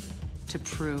fight, to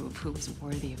prove who was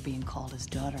worthy of being called his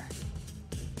daughter.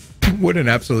 What an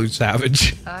absolute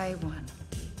savage. I won.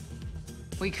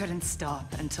 We couldn't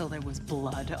stop until there was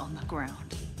blood on the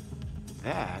ground.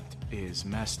 That is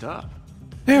messed up.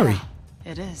 Very.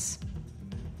 It is.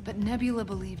 But Nebula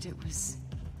believed it was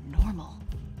normal.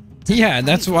 Yeah,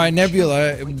 that's why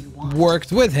Nebula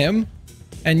worked with him,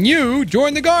 and you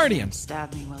joined the Guardians.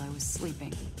 Stabbed me while I was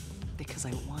sleeping, because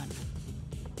I won.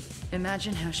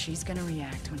 Imagine how she's gonna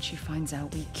react when she finds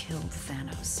out we killed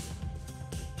Thanos.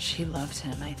 She loved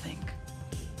him, I think.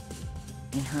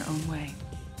 In her own way.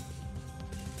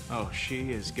 Oh,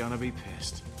 she is gonna be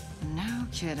pissed. No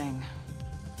kidding.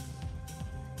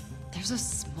 There's a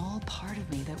small part of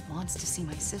me that wants to see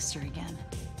my sister again.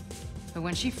 But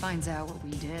when she finds out what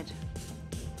we did,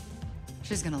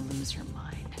 she's gonna lose her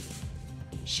mind.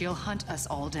 She'll hunt us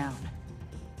all down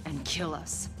and kill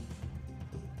us.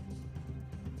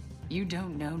 You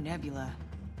don't know Nebula.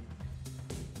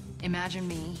 Imagine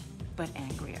me, but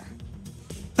angrier.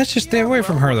 Let's just stay away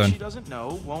from her What then. she doesn't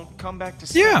know won't come back to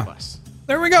save us.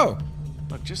 There we go.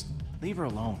 Look, just leave her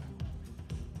alone.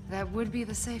 That would be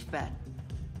the safe bet.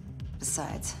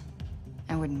 Besides,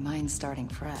 I wouldn't mind starting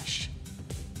fresh.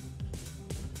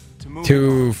 To move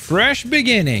To on. fresh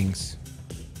beginnings.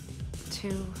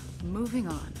 To moving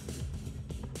on.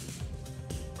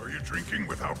 Are you drinking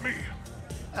without me?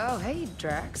 Oh, hey,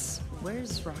 Drax.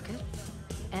 Where's Rocket?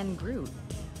 And Groot?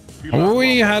 He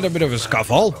We left had a bit of a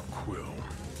scuffle. Quill.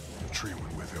 The tree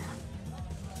went with him.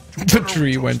 The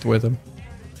tree went with him.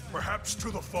 Perhaps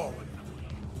to the fallen,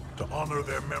 to honor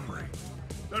their memory.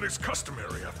 That is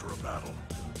customary after a battle.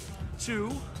 2,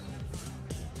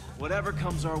 whatever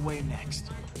comes our way next.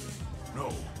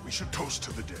 No, we should toast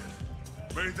to the dead.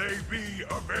 May they be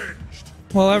avenged.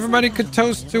 Well, everybody could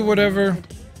toast to whatever.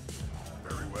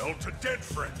 Very well, to dead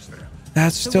friends then.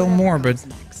 That's still morbid.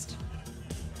 Next.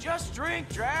 Just drink,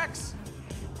 Drax.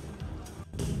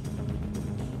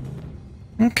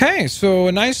 Okay, so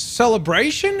a nice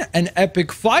celebration, an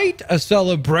epic fight, a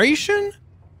celebration,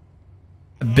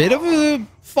 a bit of a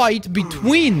fight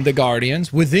between the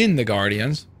Guardians, within the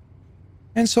Guardians.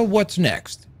 And so what's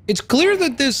next? It's clear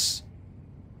that this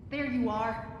There you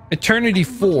are. Eternity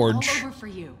I've been looking all Forge, over for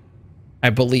you.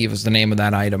 I believe is the name of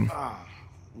that item,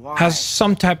 Why? has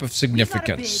some type of We've got a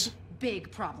significance. big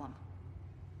problem.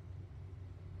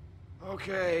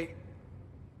 Okay.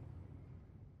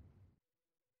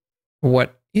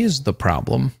 What is the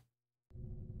problem?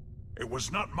 It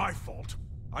was not my fault.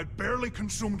 I barely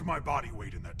consumed my body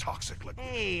weight in that toxic liquid.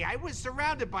 Hey, I was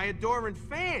surrounded by adoring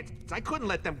fans. I couldn't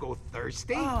let them go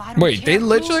thirsty. Oh, I don't Wait, care they who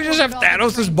literally just have ordered all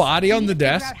the Thanos' drinks. body We on need the to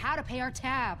figure desk? out how to pay our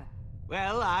tab.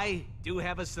 Well, I do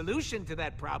have a solution to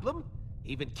that problem.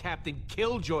 Even Captain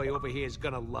Killjoy over here is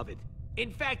gonna love it.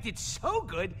 In fact, it's so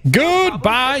good.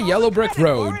 Goodbye, Yellow Brick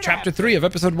Road. Chapter 3 of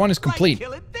Episode 1 is complete. Like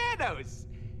killing Thanos.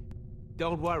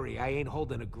 Don't worry, I ain't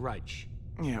holding a grudge.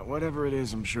 Yeah, whatever it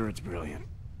is, I'm sure it's brilliant.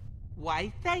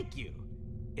 Why, thank you.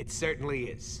 It certainly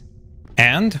is.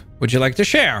 And would you like to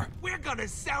share? We're gonna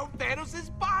sell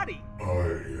Thanos' body.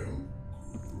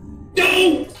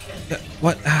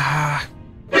 What?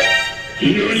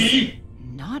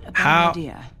 Not a bad How-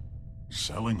 idea.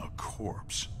 Selling a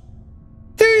corpse.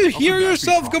 Do you hear could that be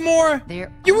yourself, possible? Gamora?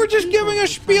 There You were are just people giving a who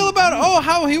spiel find about, money. oh,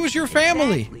 how he was your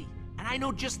family. Exactly. And I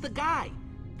know just the guy.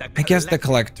 I guess the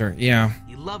collector, yeah.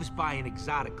 He loves buying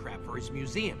exotic crap for his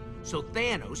museum. So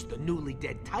Thanos, the newly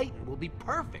dead Titan, will be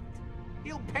perfect.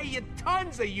 He'll pay you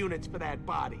tons of units for that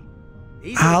body.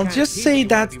 These are the I'll kind of just people say you wanna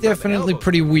that's be rubbing definitely elbows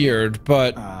pretty with. weird,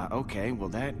 but Okay, well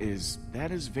that is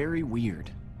very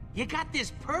weird. You got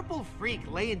this purple freak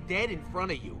laying dead in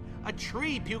front of you, a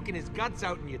tree puking his guts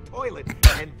out in your toilet,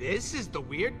 and this is the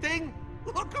weird thing?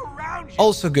 Look around you.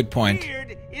 also good point.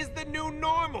 Weird is the new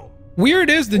normal. Weird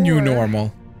is the new Or-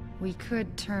 normal. We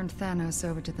could turn Thanos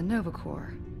over to the Nova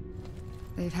Corps.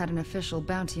 They've had an official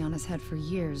bounty on his head for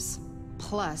years.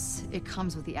 Plus, it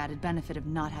comes with the added benefit of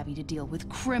not having to deal with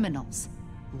criminals,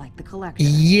 like the Collector.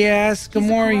 Yes, He's a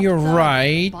Gamora, corrupt you're thug,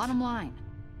 right. Bottom line.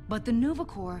 But the Nova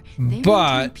Corps, they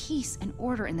But- maintain peace and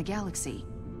order in the galaxy.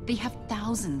 They have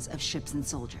thousands of ships and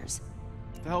soldiers.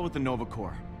 The hell with the Nova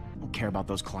Corps. I don't care about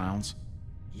those clowns.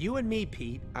 You and me,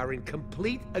 Pete, are in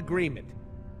complete agreement.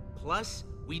 Plus,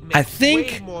 we'd make I way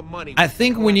think more money. I with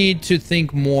think we Collector. need to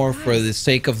think more for the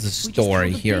sake of the We just story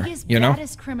killed the here, biggest, you know?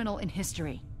 baddest criminal in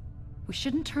history. We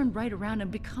shouldn't turn right around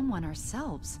and become one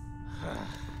ourselves.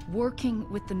 Working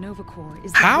with the Nova Corps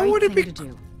is the How right would it thing be? to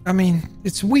do. I mean,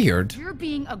 it's weird. You're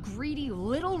being a greedy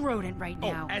little rodent right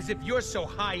now. Oh, as if you're so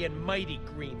high and mighty,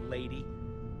 Green Lady.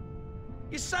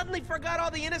 You suddenly forgot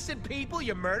all the innocent people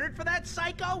you murdered for that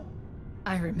psycho?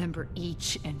 I remember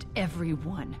each and every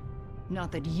one.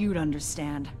 Not that you'd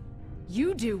understand.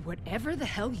 You do whatever the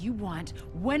hell you want,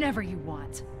 whenever you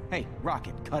want. Hey,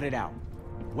 Rocket, cut it out.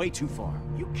 Way too far.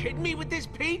 You kidding me with this,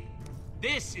 Pete?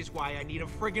 This is why I need a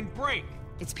friggin' break.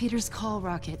 It's Peter's call,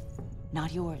 Rocket,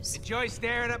 not yours. Enjoy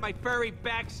staring at my furry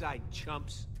backside,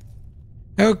 chumps.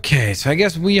 Okay, so I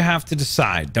guess we have to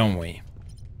decide, don't we?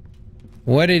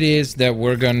 What it is that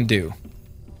we're gonna do.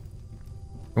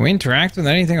 Can we interact with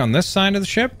anything on this side of the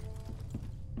ship?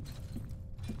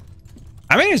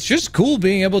 I mean, it's just cool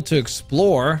being able to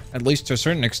explore, at least to a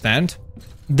certain extent,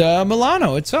 the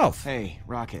Milano itself. Hey,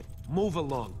 Rocket. Move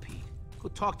along, Pete. Go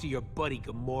talk to your buddy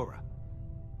Gamora.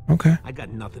 Okay, I got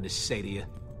nothing to say to you.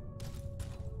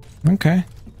 okay.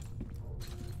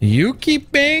 You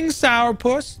keep being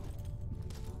sourpuss.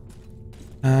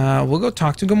 We'll go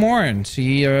talk to Gamora and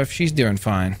see if she's doing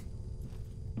fine.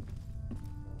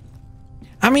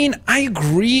 I mean, I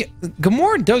agree.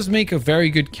 Gamora does make a very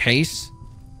good case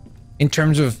in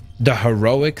terms of the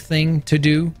heroic thing to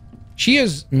do. She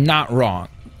is not wrong.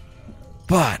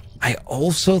 But I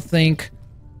also think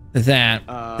that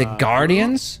the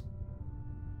Guardians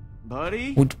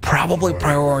Buddy? would probably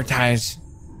prioritize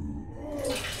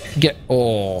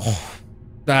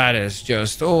that is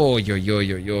just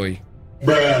yo.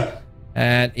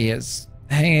 That is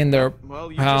hang in there,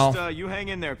 Well, you pal. just, you hang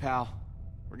in there, pal.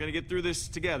 We're gonna get through this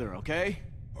together, okay?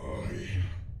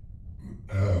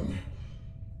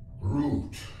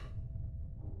 Groot.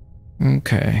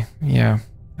 Okay, yeah,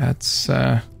 that's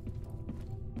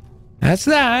That's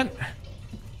that.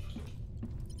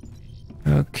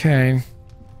 Okay.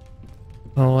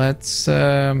 Well, let's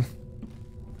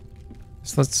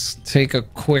take a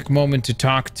quick moment to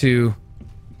talk to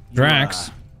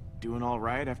Drax. Doing all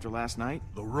right after last night?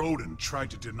 The rodent tried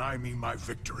to deny me my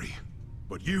victory.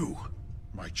 But you,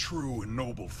 my true and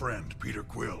noble friend, Peter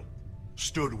Quill,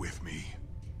 stood with me.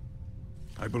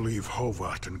 I believe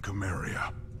Hovat and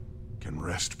Chimeria can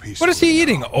rest peacefully. What is he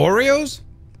eating? now. Oreos?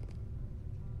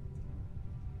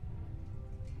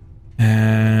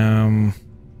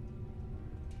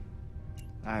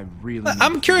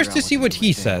 I'm curious to see what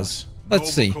he says.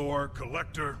 Let's see. Core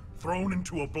collector thrown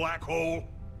into a black hole.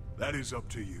 That is up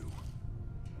to you.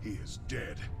 He is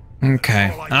dead. Okay.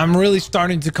 That's all I I'm know. really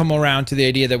starting to come around to the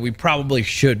idea that we probably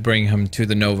should bring him to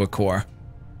the Nova Corps.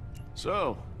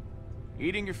 So,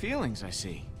 eating your feelings, I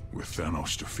see. With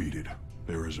Thanos defeated,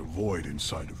 there is a void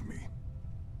inside of me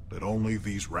that only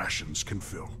these rations can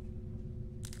fill.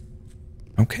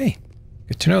 Okay.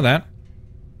 Good to know that.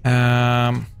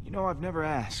 You know, I've never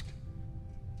asked.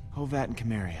 Hovat and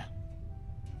Chimeria.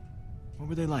 What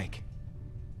were they like?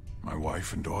 My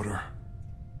wife and daughter,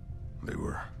 they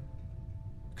were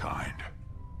kind,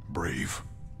 brave,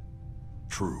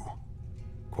 true.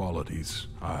 Qualities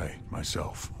I,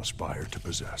 myself, aspire to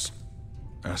possess.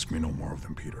 Ask me no more of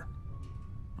them, Peter.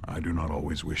 I do not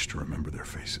always wish to remember their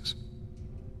faces.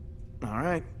 All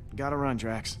right, gotta run,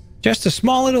 Drax. Just a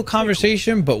small little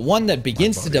conversation, but one that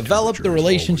begins to Body develop the temperature is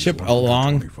relationship always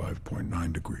along.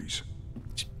 25.9 degrees.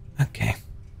 Okay.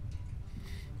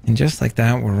 And just like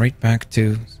that, we're right back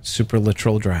to super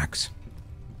literal Drax.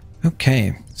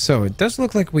 Okay, so it does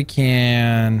look like we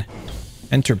can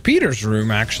enter Peter's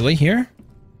room actually here.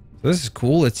 So this is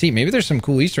cool. Let's see. Maybe there's some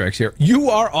cool Easter eggs here.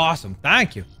 You are awesome.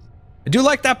 Thank you. I do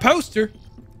like that poster.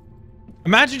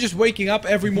 Imagine just waking up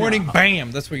every morning.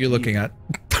 Bam. That's what you're looking at.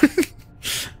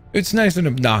 It's nice and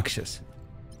obnoxious.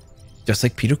 Just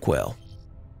like Peter Quill.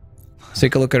 Let's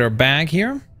take a look at our bag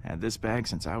here. Had this bag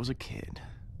since I was a kid.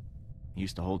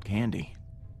 Used to hold candy.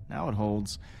 Now it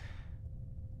holds...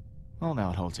 Well,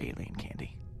 now it holds alien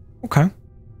candy. Okay.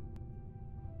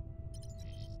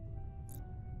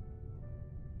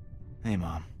 Hey,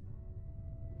 Mom.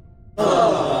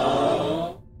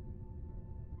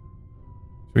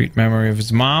 Sweet memory of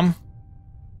his mom.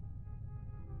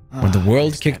 When the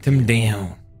world kicked him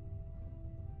down.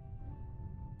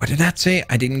 What did that say?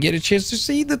 I didn't get a chance to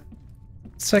see the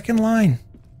second line.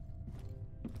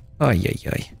 Ay, ay,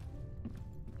 ay.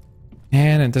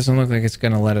 And it doesn't look like it's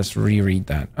going to let us reread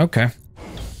that. Okay.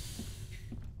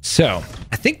 So,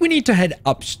 I think we need to head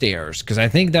upstairs, because I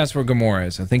think that's where Gamora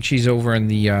is. I think she's over in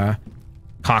the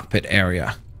cockpit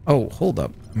area. Oh, hold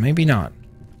up. Maybe not.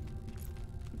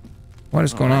 What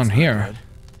is going on here? Good.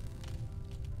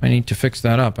 I need to fix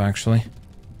that up, actually.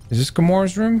 Is this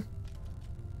Gamora's room?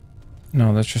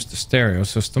 No, that's just the stereo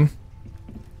system.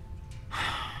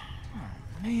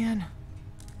 Man.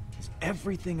 Is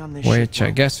everything on this Which ship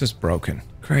I guess is broken.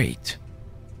 Great.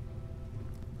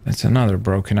 That's another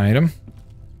broken item.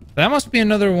 That must be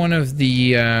another one of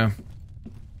the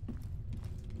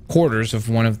quarters of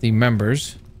one of the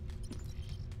members.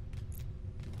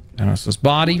 Thanos'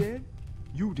 body. did?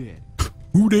 You did.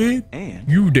 Who did? And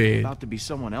You did. about to be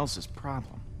someone else's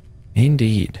problem.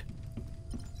 Indeed.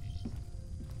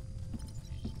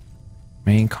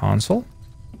 Main console.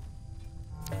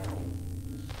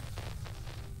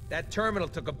 That terminal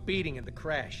took a beating in the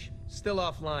crash. Still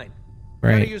offline.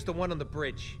 Right. Gotta use the one on the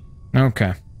bridge.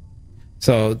 Okay.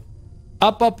 So,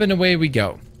 up, and away we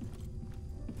go.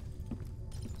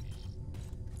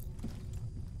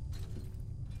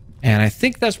 And I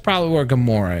think that's probably where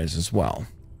Gamora is as well.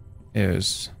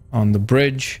 Is on the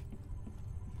bridge.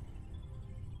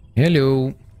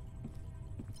 Hello.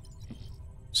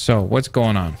 So, what's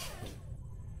going on?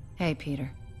 Hey,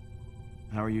 Peter.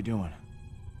 How are you doing?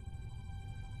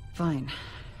 Fine.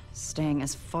 Staying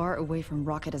as far away from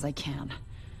Rocket as I can.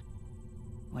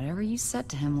 Whatever you said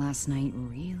to him last night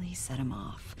really set him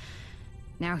off.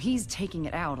 Now he's taking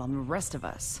it out on the rest of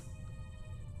us.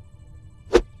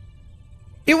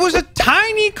 It was a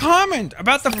tiny comment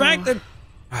about the fact that...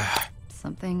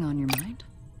 Something on your mind?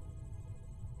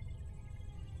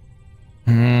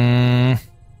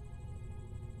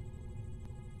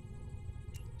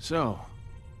 So,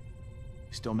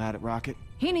 you still mad at Rocket?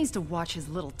 He needs to watch his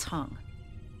little tongue.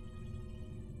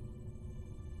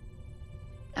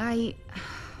 I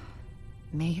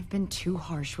may have been too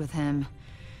harsh with him.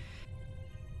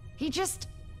 He just...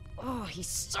 Oh, he's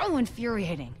so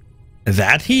infuriating.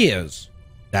 That he is.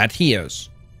 That he is.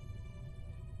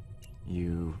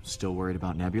 You still worried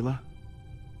about Nebula?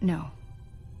 No.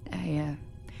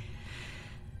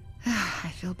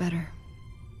 I feel better.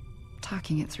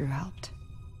 Talking it through helped.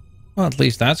 Well, at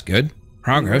least that's good.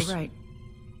 Progress. You were right.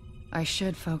 I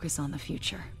should focus on the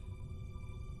future.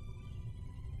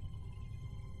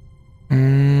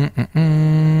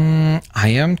 I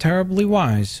am terribly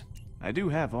wise. I do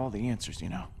have all the answers, you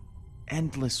know.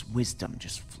 Endless wisdom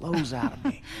just flows out of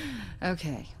me.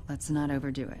 Okay, let's not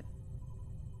overdo it.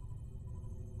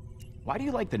 Why do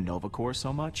you like the Nova Corps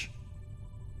so much?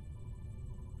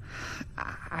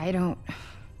 I don't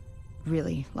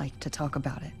really like to talk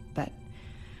about it, but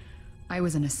I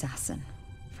was an assassin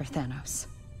for Thanos.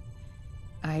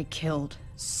 I killed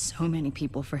so many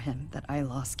people for him that I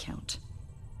lost count.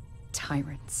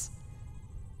 Tyrants.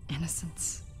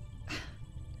 Innocents.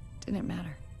 Didn't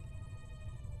matter.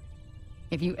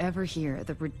 If you ever hear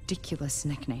the ridiculous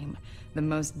nickname, the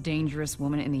most dangerous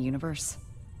woman in the universe,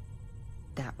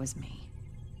 that was me.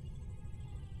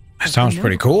 That sounds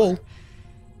pretty cool.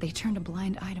 They turned a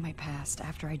blind eye to my past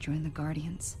after I joined the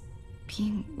Guardians.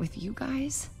 Being with you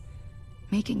guys,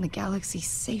 making the galaxy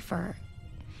safer,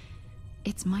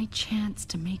 it's my chance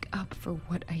to make up for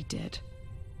what I did.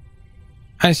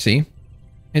 I see.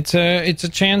 It's a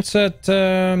chance at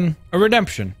a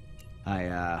redemption.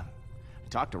 I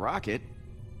talked to Rocket.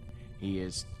 He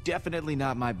is definitely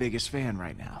not my biggest fan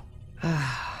right now.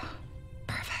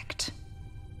 Perfect.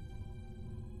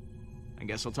 I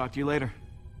guess I'll talk to you later.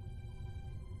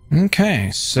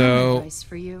 Okay, so... Advice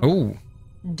for you. Oh.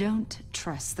 Don't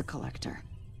trust the Collector.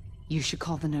 You should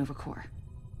call the Nova Corps.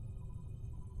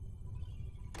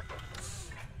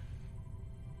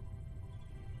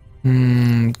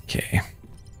 Okay.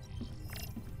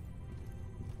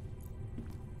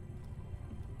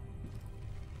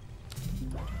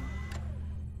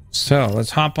 So,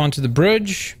 let's hop onto the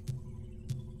bridge.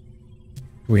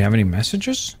 Do we have any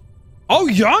messages? Oh,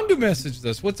 Yondu messaged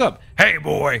us. What's up? Hey,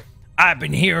 boy. I've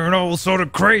been hearing all sort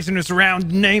of craziness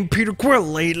around the name Peter Quill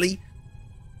lately.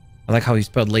 I like how he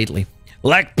spelled lately.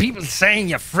 Like people saying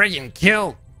you friggin'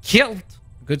 killed.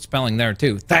 Good spelling there,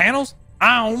 too. Thanos?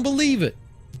 I don't believe it.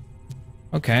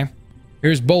 Okay.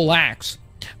 Here's Bolax.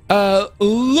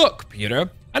 Look, Peter.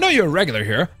 I know you're a regular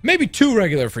here. Maybe too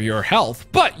regular for your health.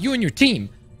 But you and your team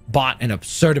bought an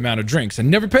absurd amount of drinks and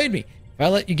never paid me. If I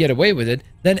let you get away with it,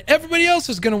 then everybody else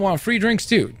is going to want free drinks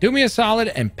too. Do me a solid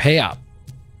and pay up.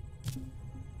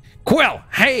 Quill,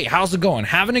 hey, how's it going?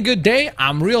 Having a good day?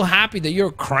 I'm real happy that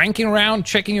you're cranking around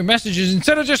checking your messages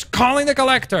instead of just calling the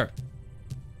Collector.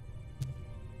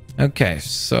 Okay,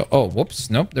 so... Oh, whoops.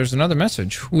 Nope, there's another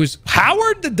message. Who's...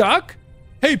 Howard the Duck?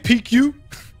 Hey, PQ.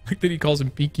 Like that he calls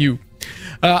him PQ.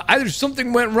 Either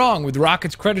something went wrong with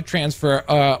Rocket's credit transfer,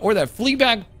 or that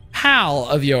Fleabag pal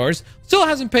of yours still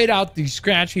hasn't paid out the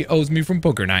scratch he owes me from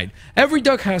poker night. Every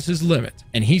duck has his limit,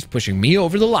 and he's pushing me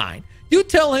over the line. You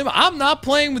tell him I'm not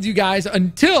playing with you guys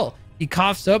until he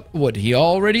coughs up what he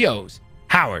already owes.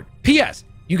 Howard. P.S.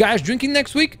 You guys drinking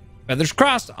next week? Feathers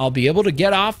crossed, I'll be able to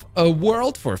get off a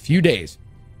world for a few days.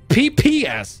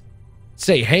 P.P.S.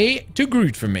 Say hey to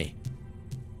Groot for me.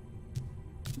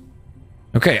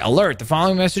 Okay, alert. The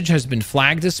following message has been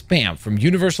flagged as spam from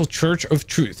Universal Church of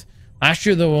Truth. Last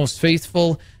year, the most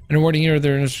faithful and rewarding year of the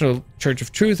Universal Church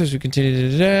of Truth as we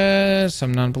continue to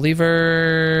some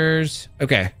non-believers.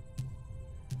 Okay.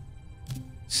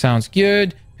 Sounds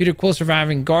good. Peter Quill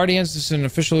surviving Guardians. This is an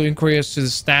official inquiry as to the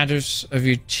status of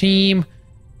your team.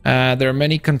 There are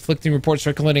many conflicting reports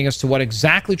circulating as to what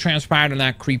exactly transpired on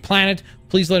that Kree planet.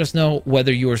 Please let us know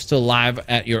whether you are still alive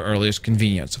at your earliest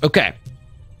convenience. Okay.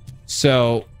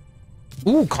 So,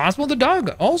 Cosmo the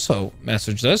Dog also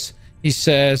messaged us. He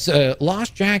says,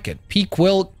 Lost Jacket, P.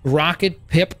 Quill, Rocket,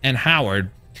 Pip, and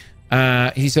Howard.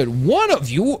 He said, one of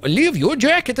you leave your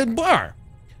jacket at bar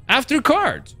after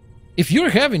cards. If you're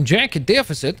having jacket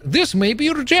deficit, this may be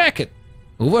your jacket.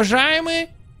 Уважаемый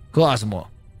Cosmo.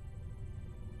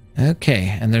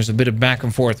 Okay, and there's a bit of back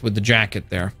and forth with the jacket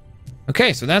there.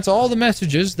 Okay, so that's all the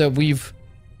messages that we've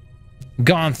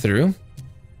gone through.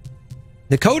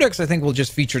 The codex, I think, will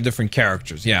just feature different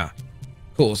characters. Yeah.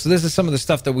 Cool. So this is some of the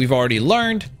stuff that we've already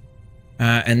learned.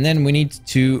 And then we need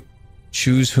to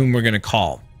choose whom we're going to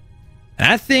call.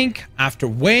 And I think after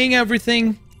weighing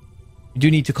everything, you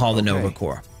do need to call the Nova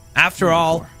Corps. After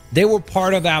all, they were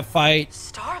part of that fight.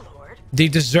 Star-Lord? They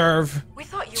deserve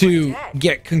to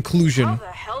get conclusion How the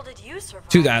hell did you survive?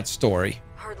 to that story.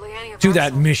 Hardly any of To our that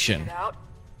soldiers mission. made it out.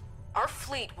 Our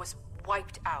fleet was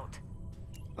wiped out.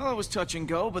 Well, it was touch and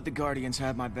go, but the Guardians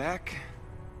had my back.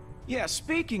 Yeah,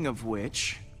 speaking of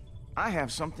which, I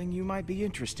have something you might be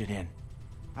interested in.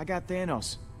 I got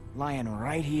Thanos lying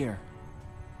right here.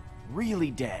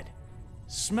 Really dead.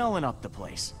 Smelling up the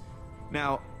place.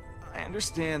 Now, I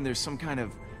understand there's some kind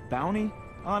of bounty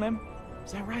on him.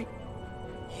 Is that right?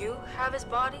 You have his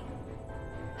body?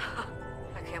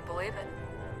 I can't believe it.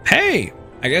 Hey,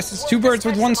 I guess it's two birds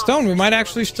with one stone. We might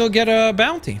actually still get a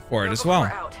bounty for it as well,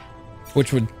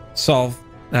 which would solve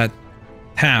that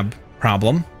tab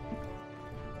problem.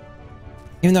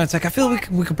 Even though it's like, I feel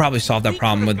we could probably solve that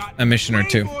problem with a mission or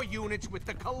two. More units with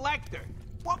the collector.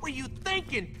 What were you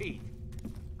thinking, Pete?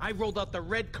 I rolled out the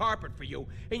red carpet for you,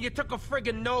 and you took a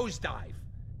friggin' nosedive.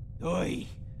 Oy,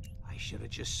 I should have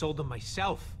just sold them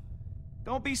myself.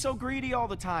 Don't be so greedy all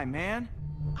the time, man.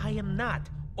 I am not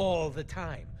all the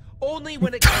time. Only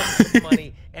when it comes to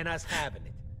money and us having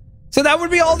it. So that would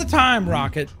be all the time,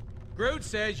 Rocket. Groot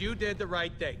says you did the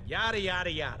right thing. Yada,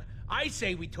 yada, yada. I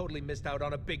say we totally missed out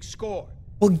on a big score.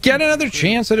 We'll get another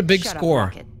chance at a big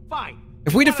score. Fine.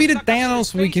 If we defeated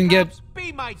Thanos, we can get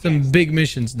some big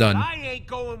missions done. I ain't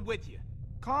going with you.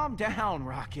 Calm down,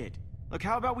 Rocket. Look,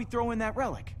 how about we throw in that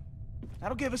relic?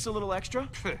 That'll give us a little extra.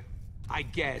 I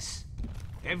guess.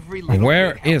 Every little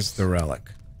Where bit is helps. the relic?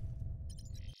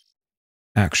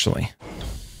 Actually.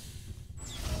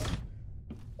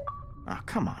 Oh,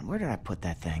 come on. Where did I put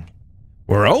that thing?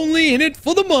 We're only in it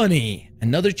for the money.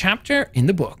 Another chapter in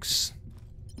the books.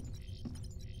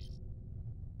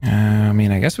 I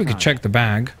mean, I guess we could check the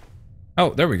bag.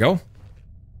 Oh, there we go.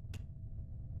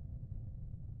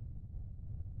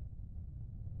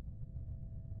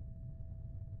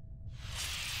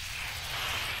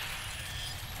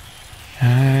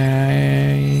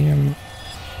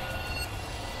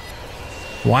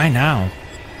 Why now?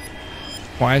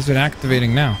 Why is it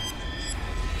activating now?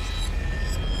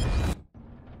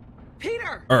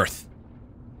 Peter! Earth.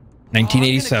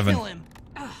 1987.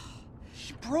 Oh,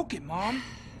 she broke it, Mom.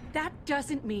 That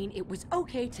doesn't mean it was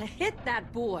okay to hit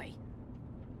that boy.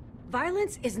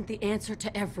 Violence isn't the answer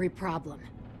to every problem.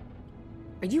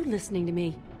 Are you listening to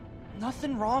me?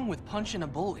 Nothing wrong with punching a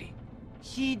bully.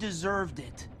 He deserved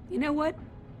it. You know what?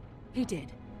 He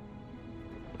did.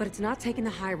 But it's not taking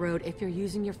the high road if you're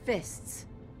using your fists.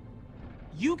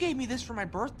 You gave me this for my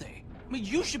birthday. I mean,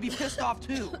 you should be pissed off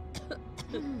too.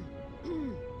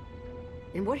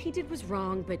 And what he did was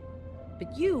wrong, but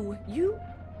you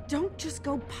don't just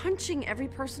go punching every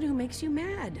person who makes you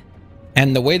mad.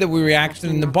 And the way that we reacted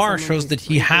in the bar shows that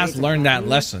he has learned that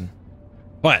lesson.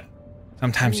 But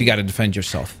sometimes you gotta defend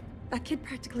yourself. That kid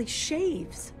practically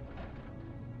shaves.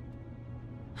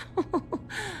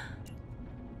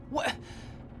 What?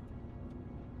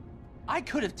 I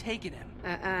could have taken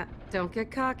him. Don't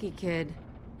get cocky, kid.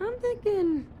 I'm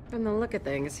thinking, from the look of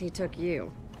things, he took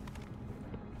you.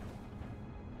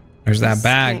 There's that This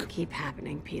bag. can't keep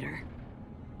happening, Peter.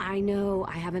 I know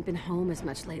I haven't been home as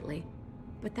much lately,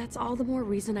 but that's all the more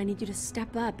reason I need you to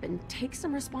step up and take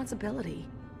some responsibility.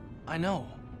 I know.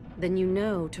 Then you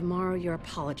know tomorrow you're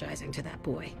apologizing to that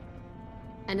boy.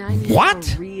 And I need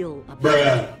What? a real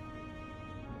apology.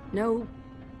 No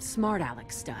smart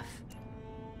Alex stuff.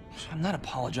 I'm not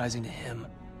apologizing to him.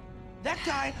 That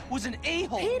guy was an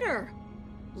a-hole. Peter!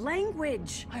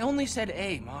 Language! I only said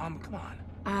A, Mom. Come on.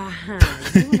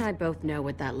 You and I both know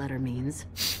what that letter means.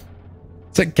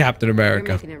 It's like Captain You're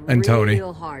America making it and Tony.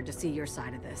 real hard to see your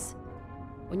side of this.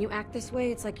 When you act this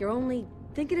way, it's like you're only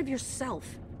thinking of yourself.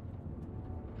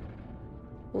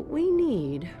 What we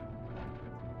need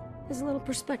is a little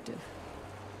perspective.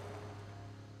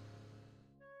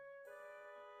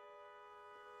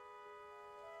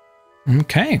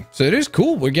 Okay, so it is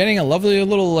cool. We're getting a lovely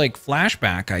little, like,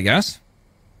 flashback, I guess.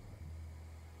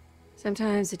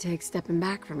 Sometimes it takes stepping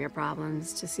back from your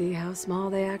problems to see how small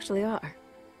they actually are.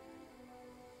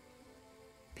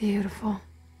 Beautiful.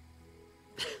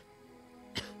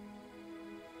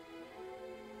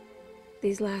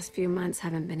 These last few months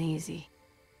haven't been easy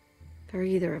for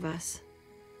either of us,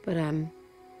 but I'm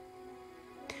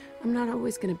not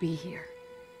always gonna be here.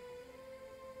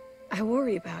 I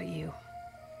worry about you.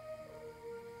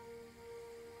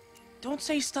 Don't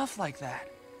say stuff like that.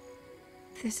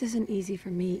 This isn't easy for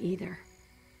me either.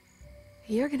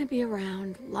 You're gonna be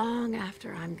around long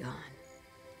after I'm gone.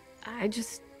 I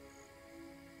just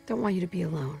don't want you to be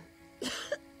alone.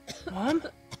 Mom?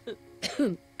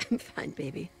 I'm fine,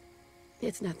 baby.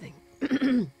 It's nothing.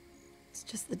 It's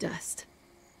just the dust.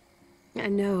 I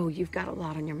know you've got a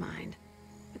lot on your mind,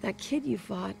 but that kid you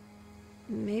fought,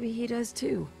 maybe he does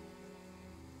too.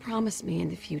 Promise me in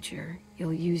the future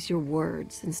you'll use your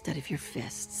words instead of your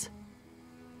fists.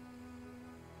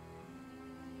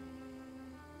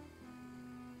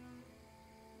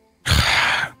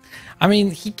 I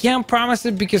mean, he can't promise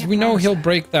it because we know he'll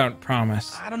break that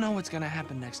promise. I don't know what's gonna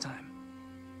happen next time.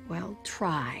 Well,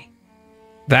 try.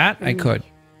 That I could.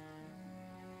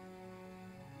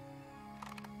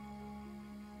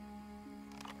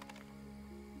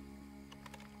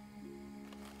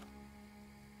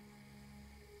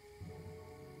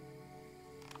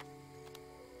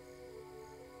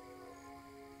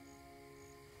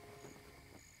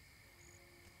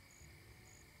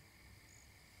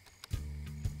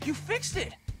 You fixed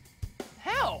it.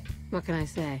 Hell. What can I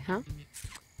say, huh?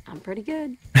 I'm pretty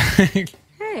good.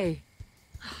 Hey,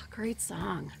 great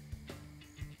song.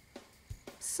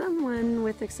 Someone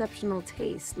with exceptional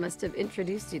taste must have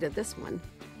introduced you to this one.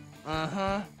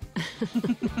 Uh-huh.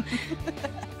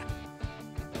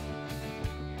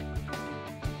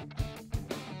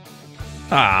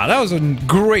 Ah, that was a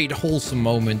great wholesome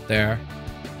moment there.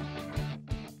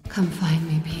 Come find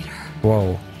me, Peter.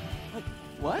 Whoa.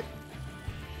 What?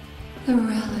 The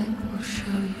relic will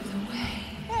show you the way.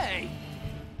 Hey.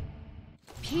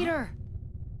 Peter!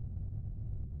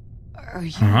 Are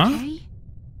you Uh-huh. okay?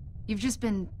 You've just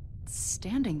been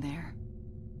standing there,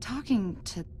 talking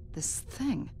to this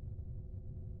thing.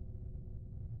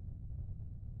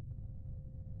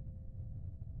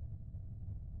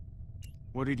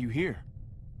 What did you hear?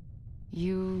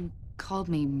 You called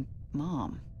me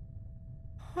Mom.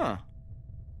 Huh.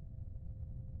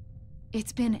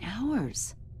 It's been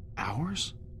hours.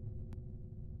 Hours?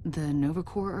 The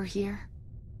Novacore are here.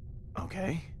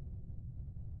 Okay.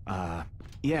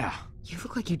 Yeah. You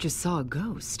look like you just saw a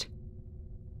ghost.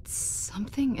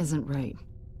 Something isn't right.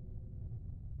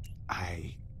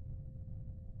 I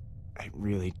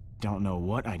really don't know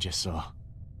what I just saw.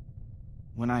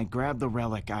 When I grabbed the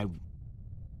relic, I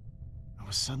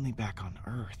was suddenly back on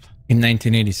Earth. In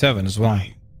 1987 as well.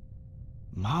 My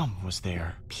mom was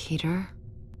there. Peter,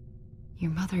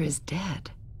 your mother is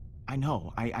dead. I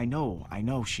know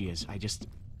she is. I just...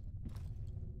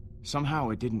 Somehow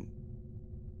it didn't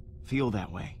feel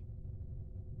that way.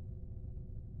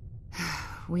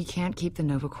 We can't keep the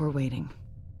Novacore waiting.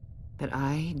 But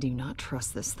I do not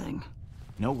trust this thing.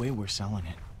 No way we're selling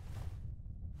it.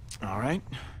 All right.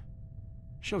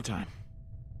 Showtime.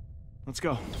 Let's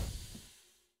go.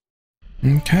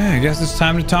 Okay, I guess it's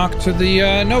time to talk to the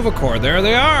Novacore. There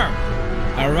they are.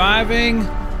 Arriving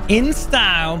in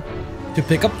style to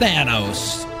pick up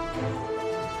Thanos.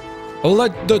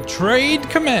 Let the trade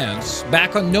commence.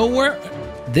 Back on nowhere,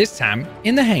 this time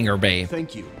in the hangar bay.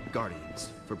 Thank you, Guardians,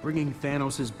 for bringing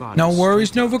Thanos' body. No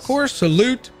worries, Novacore.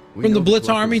 Salute from the Blitz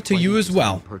Army to you as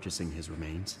well. Purchasing his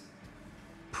remains,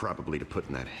 probably to put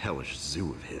in that hellish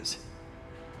zoo of his.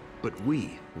 But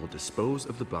we will dispose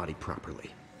of the body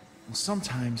properly. Well,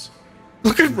 sometimes...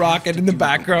 Look at Rocket in the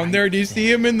background there. Do you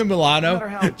see him in the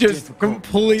Milano? Just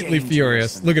completely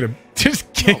furious. Look at him.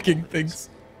 Just kicking things.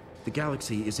 The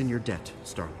galaxy is in your debt,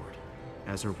 Star-Lord.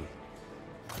 As are we.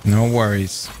 No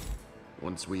worries.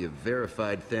 Once we have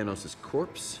verified Thanos'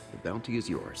 corpse, the bounty is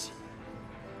yours.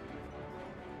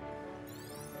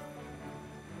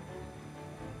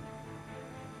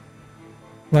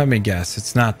 Let me guess.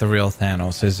 It's not the real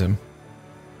Thanos, is it?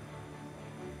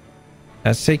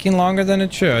 That's taking longer than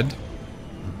it should.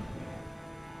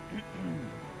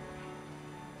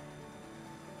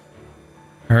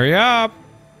 Hurry up.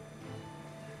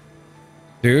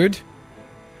 Dude.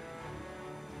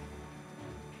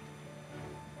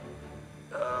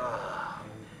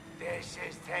 This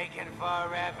is taking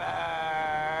forever.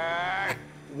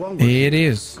 It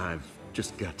is. I've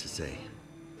just got to say,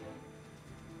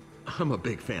 I'm a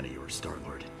big fan of yours,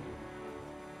 Star-Lord.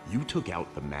 You took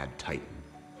out the Mad Titan.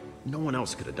 No one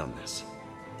else could have done this.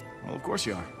 Well, of course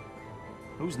you are.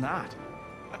 Who's not?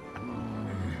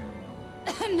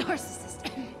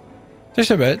 Narcissist. Just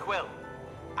a bit. Quill,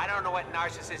 I don't know what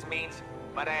narcissist means,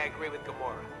 but I agree with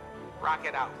Gamora.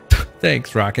 Rocket out.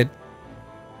 Thanks, Rocket.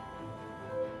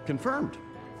 Confirmed.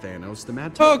 Thanos the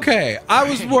Mad Titan. Okay, I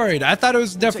was worried. I thought it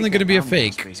was definitely going to be a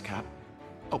fake. Space Cop.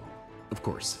 Oh, of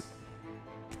course.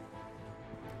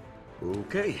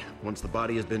 Okay, once the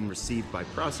body has been received by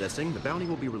processing, the bounty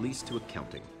will be released to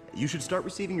accounting. You should start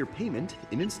receiving your payment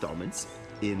in installments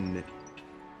in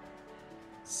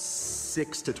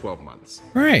 6 to 12 months.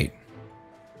 Right.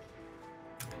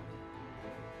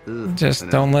 Just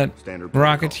don't let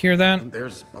Rocket hear that.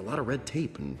 There's a lot of red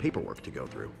tape and paperwork to go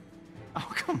through.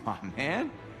 Oh, come on,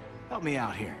 man. Help me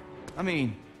out here. I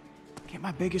mean, can't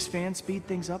my biggest fan speed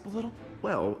things up a little?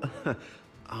 Well,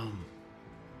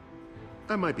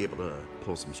 I might be able to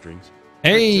pull some strings.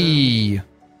 Hey! But,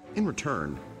 in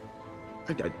return,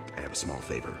 I have a small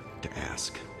favor to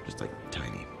ask. Just like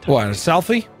tiny. What, a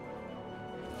selfie?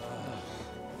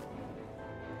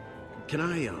 Can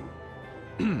I,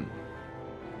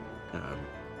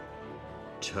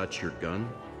 touch your gun?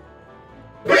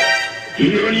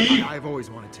 I've always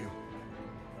wanted to.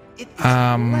 It's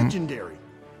legendary.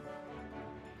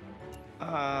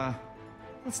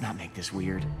 Let's not make this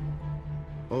weird.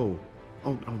 Oh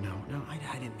no, I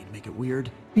didn't mean to make it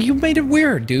weird. You made it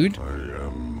weird, dude. I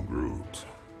am Groot.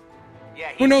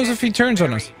 Yeah, Who knows if he turns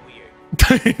on us?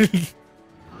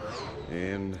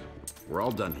 And we're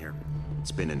all done here.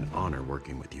 It's been an honor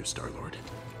working with you, Star-Lord.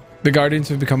 The Guardians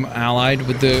have become allied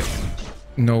with the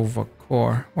Nova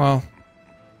Corps. Well,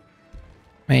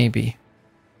 maybe.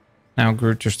 Now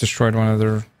Groot just destroyed one of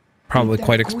their probably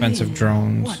quite expensive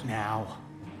drones. What now?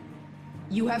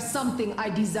 You have something I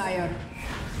desire.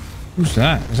 Who's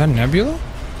that? Is that Nebula?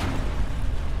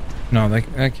 No,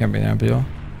 that can't be Nebula.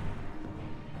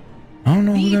 I don't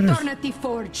know who that is. Eternity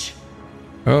Forge.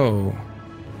 Oh.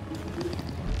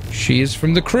 She is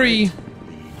from the Kree.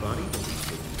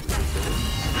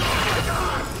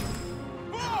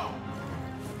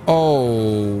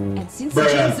 Oh. And since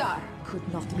Cesar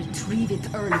could not retrieve it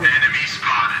earlier, enemy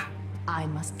spotted. I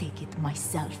must take it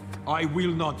myself. I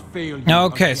will not fail you.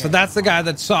 Okay, so that's the guy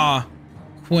that saw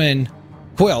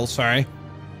Quill, sorry,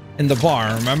 in the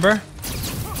bar, remember?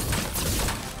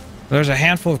 There's a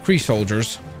handful of Kree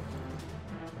soldiers.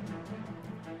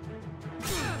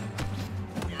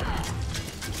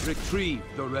 Retrieve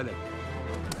the relic.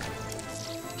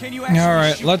 Can you All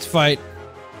right, shoot? let's fight.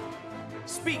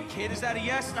 Speak, kid. Is that a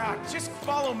yes? Just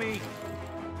follow me.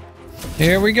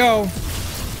 Here we go.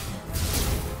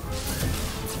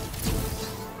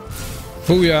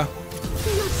 Booyah.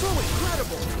 You're so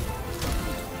incredible.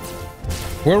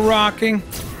 We're rocking.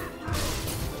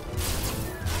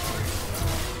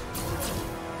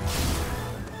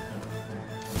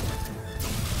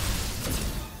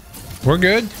 We're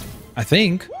good, I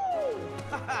think.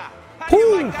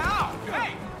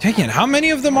 Dang it, how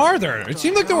many of them are there? It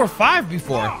seemed like there were 5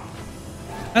 before.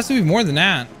 Has to be more than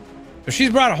that. But she's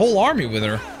brought a whole army with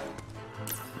her.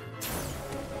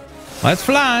 Let's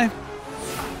fly.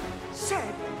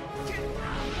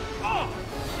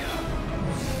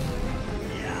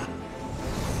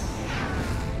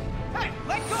 Hey,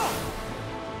 let go.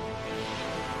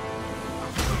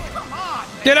 Come on.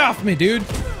 Get off me, dude.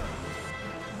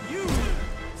 You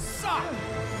suck.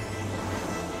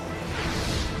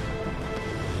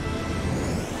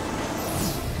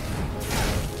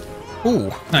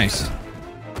 Ooh, nice.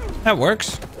 That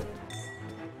works.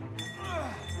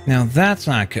 Now that's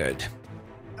not good.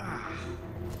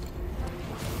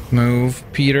 Move,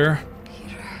 Peter.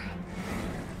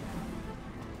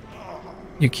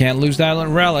 You can't lose that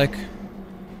relic.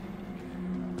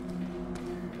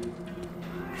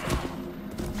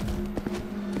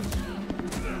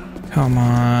 Come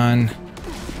on.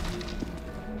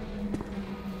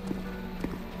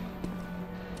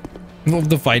 Love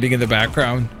the fighting in the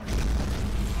background.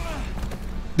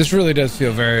 This really does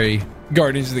feel very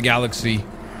Guardians of the Galaxy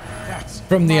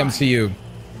from the MCU,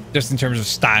 just in terms of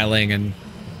styling and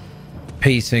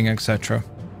pacing, etc.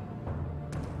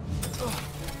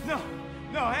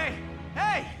 No, hey.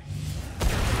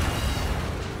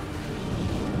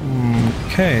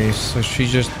 Okay, so she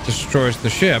just destroys the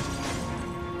ship,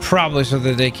 probably so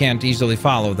that they can't easily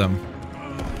follow them.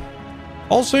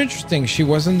 Also interesting, she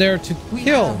wasn't there to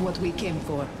kill what we came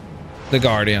for. the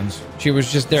Guardians. She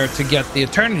was just there to get the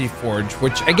Eternity Forge,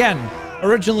 which again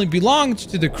originally belonged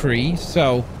to the Kree,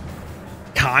 so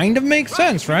kind of makes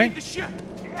sense, right? The ship.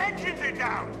 The engines are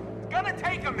down. Gonna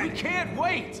take them. We can't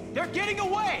wait. They're getting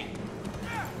away.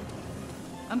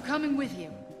 I'm coming with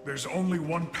you. There's only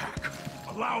one pack.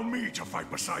 Allow me to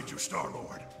fight beside you,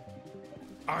 Star-Lord.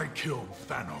 I killed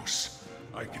Thanos.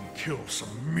 I can kill some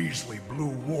measly blue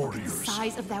warriors. The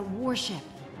size of that warship.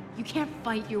 You can't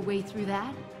fight your way through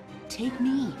that. Take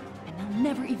me, and I'll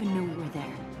never even know you were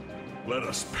there. Let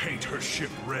us paint her ship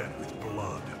red with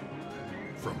blood.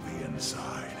 From the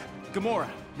inside. Gamora,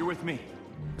 you're with me.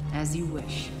 As you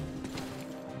wish.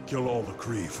 Kill all the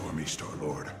Kree for me,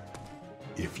 Star-Lord.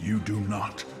 If you do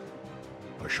not,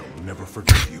 I shall never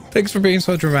forgive you. Thanks for being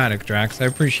so dramatic, Drax. I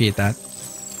appreciate that.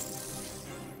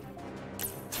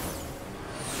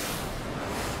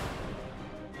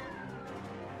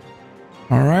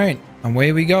 All right,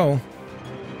 away we go.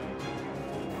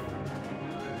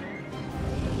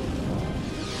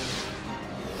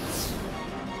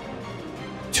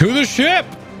 To the ship!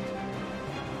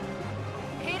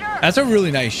 Peter! That's a really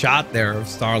nice shot there of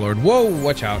Star-Lord. Whoa,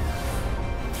 watch out.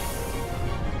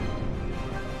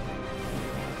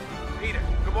 Peter,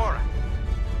 Gamora.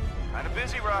 Kind of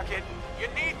busy, Rocket. You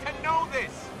need to know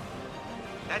this.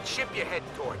 That ship you're heading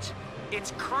towards,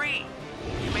 it's Kree,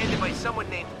 commanded by someone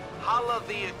named Hala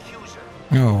the Accuser.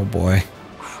 Oh boy.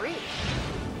 Kree?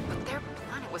 But their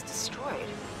planet was destroyed.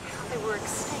 I thought they were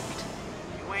extinct.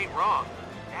 You ain't wrong.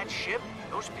 That ship,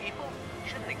 those people,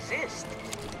 shouldn't exist.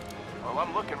 Well,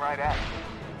 I'm looking right at it.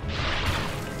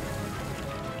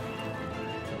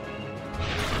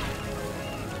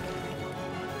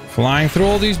 Flying through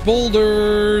all these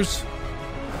boulders.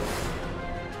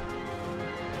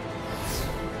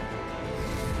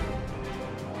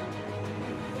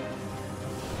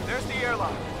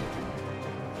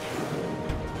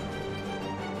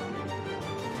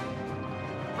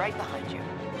 right behind you.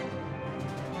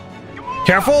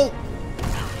 Careful!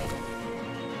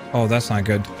 Oh, that's not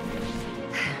good.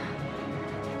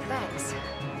 Thanks.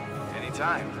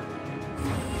 Anytime.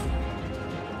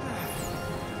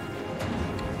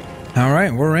 All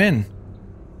right, we're in.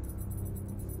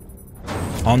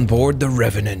 On board the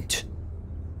Revenant.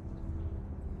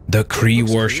 The Kree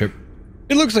worship.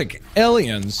 It looks like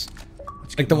aliens.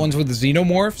 Like the ones with the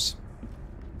xenomorphs.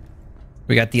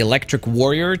 We got the Electric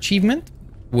Warrior achievement,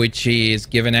 which is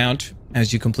given out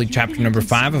as you complete chapter number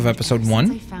 5 of episode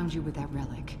 1. I found you with that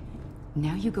relic.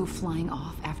 Now you go flying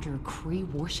off after a Kree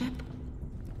warship?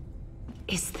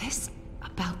 Is this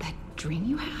about that dream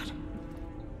you had?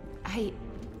 I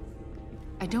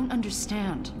don't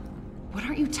understand. What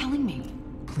aren't you telling me?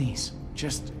 Please,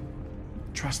 just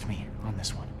trust me on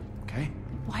this one, okay?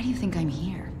 Why do you think I'm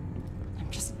here? I'm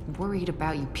just worried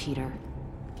about you, Peter.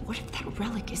 What if that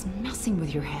relic is messing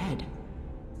with your head?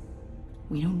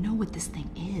 We don't know what this thing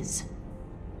is.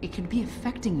 It could be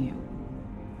affecting you.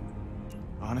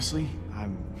 Honestly,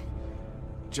 I'm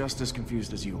just as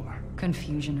confused as you are.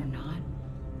 Confusion or not,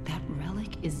 that relic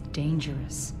is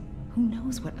dangerous. Who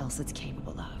knows what else it's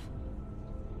capable of?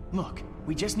 Look,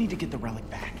 we just need to get the relic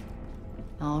back.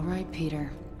 All right,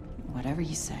 Peter. Whatever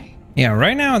you say. Yeah,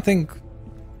 right now I think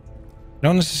I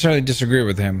don't necessarily disagree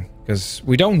with him because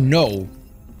we don't know.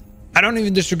 I don't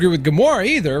even disagree with Gamora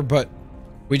either, but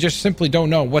we just simply don't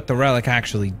know what the relic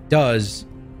actually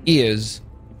is.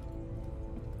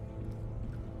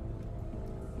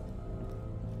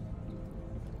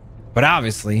 But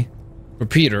obviously, for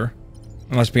Peter,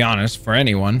 and let's be honest, for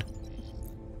anyone,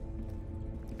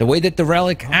 the way that the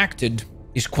relic acted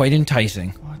is quite enticing.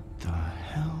 What the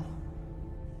hell?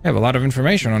 I have a lot of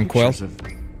information on Quill.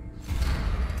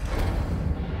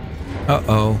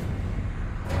 Uh-oh.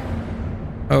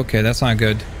 Okay, that's not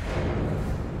good.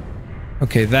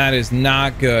 Okay, that is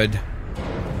not good.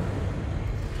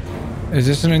 Is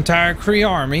this an entire Kree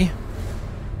army?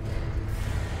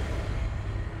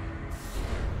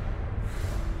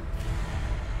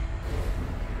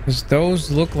 Because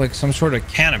those look like some sort of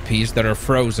canopies that are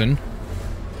frozen.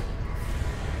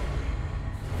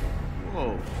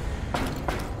 Whoa.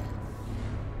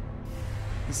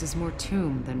 This is more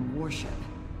tomb than warship.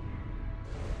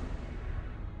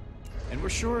 And we're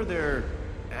sure they're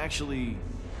actually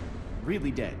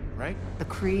really dead, right? The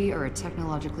Kree are a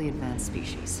technologically advanced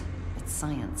species, but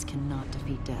science cannot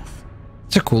defeat death.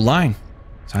 It's a cool line.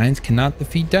 Science cannot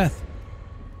defeat death.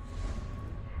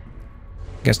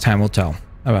 Guess time will tell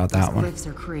about that one. Glyphs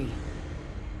are Kree.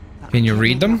 Can you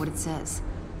read them? What it says.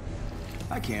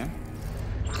 I can.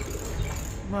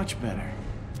 Much better.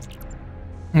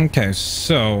 Okay,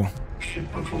 so ship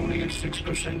performing at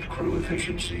 6% crew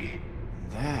efficiency.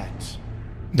 That.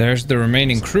 There's the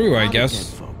remaining crew, I guess.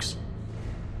 Dead folks.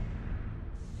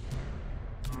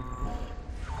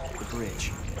 The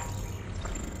bridge.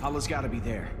 Hala's got to be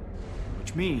there,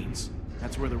 which means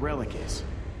that's where the relic is.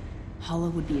 Hala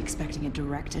would be expecting a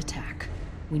direct attack.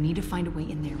 We need to find a way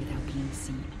in there without being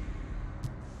seen.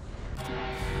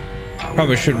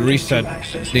 Probably should reset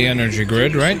the energy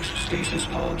grid, right? Stasis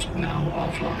pods now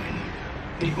offline.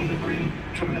 Equilibrium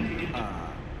terminated.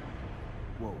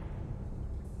 Whoa.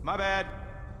 My bad.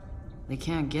 They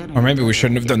can't get Or maybe we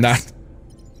shouldn't have done that.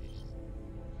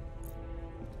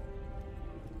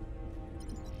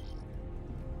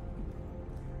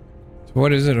 So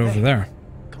what is it over there?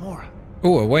 Gamora.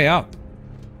 Oh, a way up.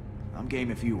 I'm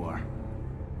game if you are.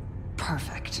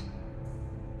 Perfect.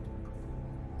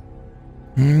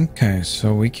 Okay,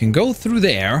 so we can go through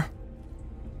there.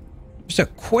 Just a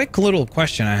quick little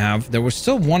question I have. There was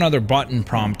still one other button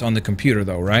prompt on the computer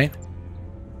though, right?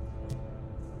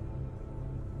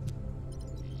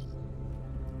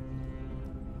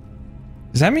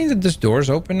 Does that mean that this door is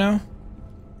open now?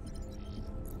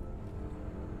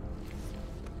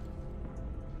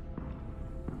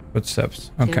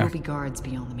 Footsteps. Okay. There will be guards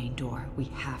beyond the main door. We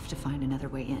have to find another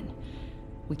way in.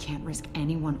 We can't risk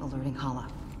anyone alerting Hala.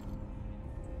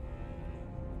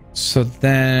 So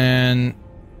then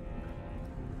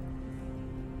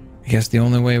I guess the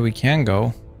only way we can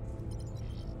go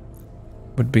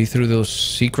would be through those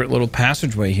secret little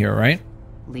passageway here, right?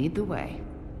 Lead the way.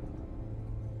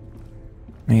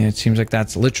 I mean, it seems like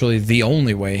that's literally the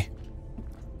only way.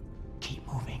 Keep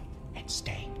moving and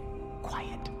stay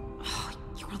quiet. Oh,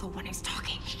 you're the one who's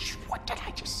talking. What did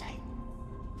I just say?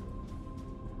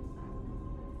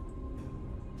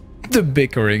 The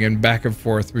bickering and back and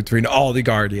forth between all the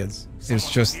Guardians is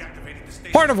just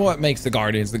part of what makes the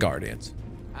Guardians the Guardians.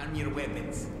 And your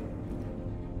weapons.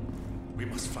 We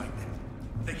must find them.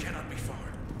 They cannot be far.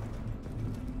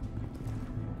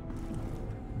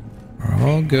 We're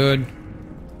all good.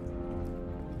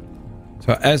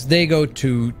 So as they go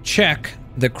to check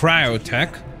the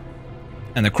cryotech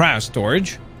and the cryo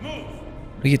storage,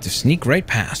 we get to sneak right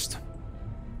past.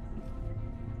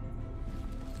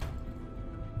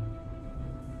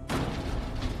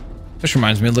 This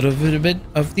reminds me a little bit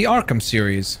of the Arkham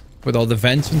series with all the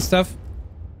vents and stuff.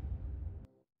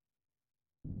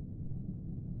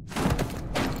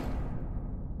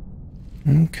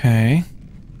 Okay.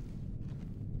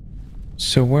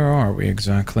 So where are we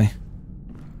exactly?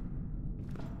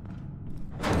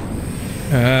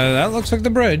 That looks like the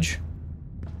bridge.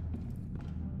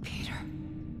 Peter.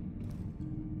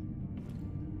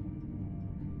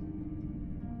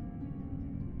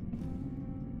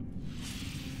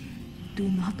 Do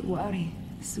not worry,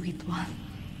 sweet one.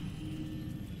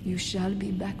 You shall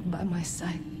be back by my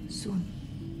side soon.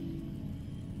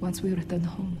 Once we return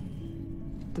home,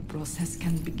 the process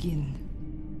can begin.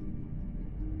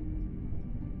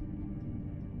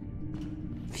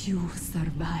 Few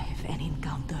survive an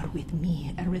encounter with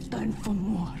me and return for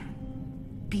more.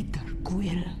 Peter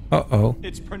Quill. Uh-oh.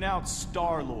 It's pronounced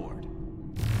Star-Lord.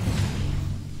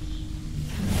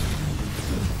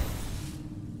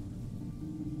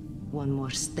 One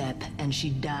more step and she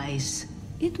dies.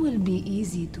 It will be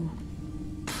easy to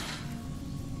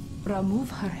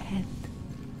remove her head.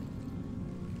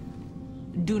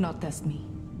 Do not test me.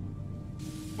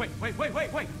 Wait.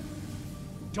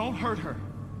 Don't hurt her.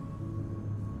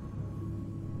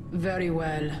 Very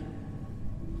well.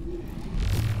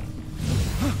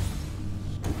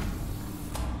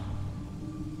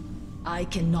 I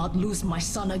cannot lose my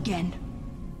son again.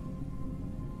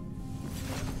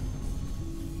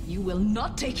 You will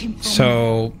not take him from me.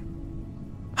 So,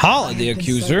 Hala, the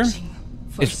accuser,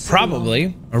 is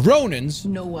probably Ronan's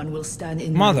no one will stand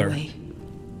in mother. my way.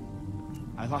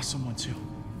 I lost someone too.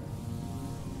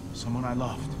 Someone I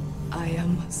loved. I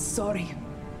am sorry.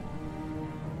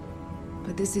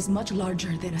 But this is much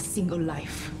larger than a single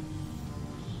life.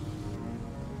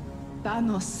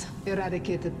 Thanos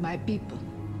eradicated my people.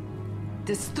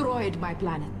 Destroyed my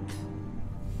planet.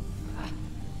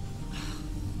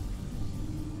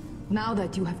 Now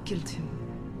that you have killed him,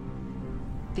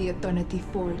 the Eternity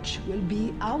Forge will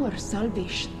be our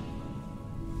salvation.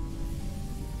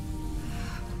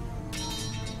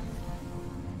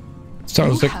 So I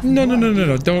was like,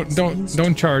 no,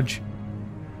 don't charge.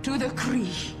 To the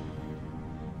Kree,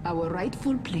 our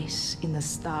rightful place in the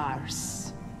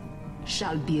stars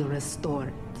shall be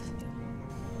restored.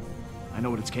 I know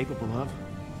what it's capable of.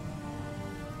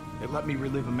 It let me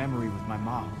relive a memory with my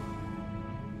mom.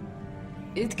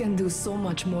 It can do so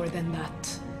much more than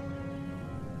that.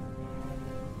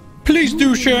 Please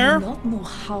do share. You do not know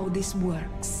how this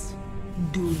works,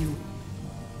 do you?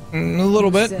 A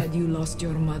little bit. You said you lost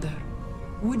your mother.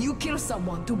 Would you kill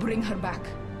someone to bring her back?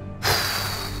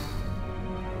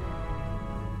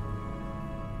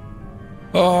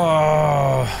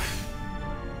 Oh.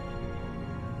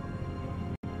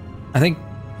 I think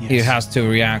he has to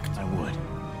react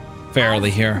fairly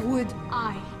here. Would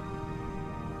I?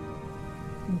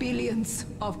 Billions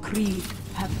of Kree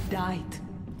have died.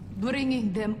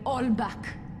 Bringing them all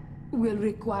back will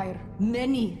require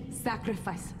many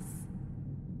sacrifices.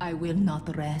 I will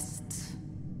not rest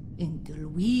until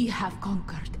we have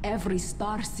conquered every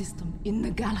star system in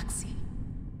the galaxy.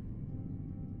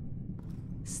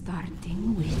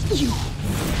 Starting with you.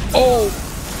 Oh!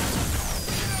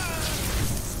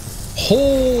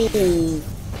 Oh!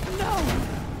 No!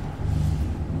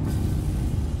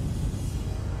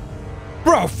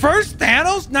 Bro, first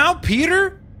Thanos, now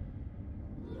Peter?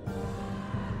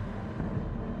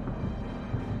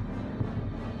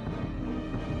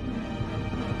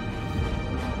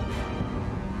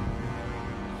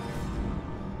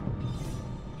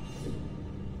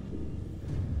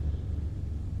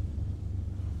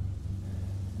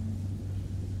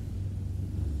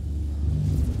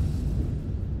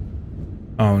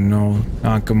 Oh no,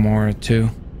 not Gamora too.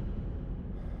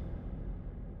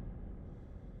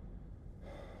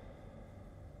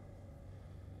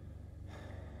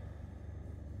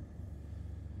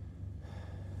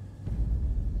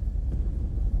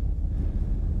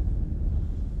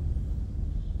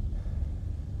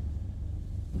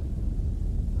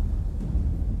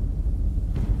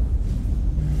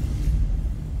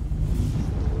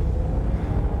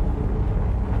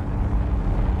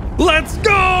 Let's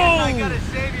go! I gotta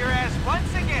save your ass once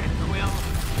again, Quill.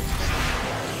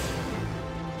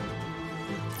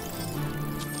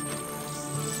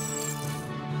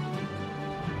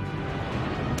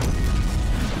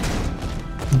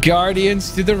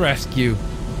 Guardians to the rescue.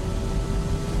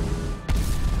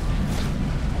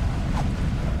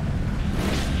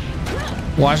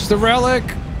 Watch the relic.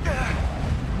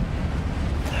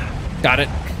 Got it.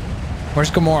 Where's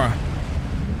Gamora?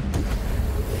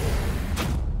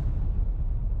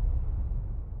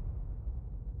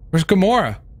 Where's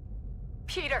Gamora?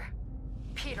 Peter.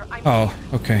 Peter, I'm Oh,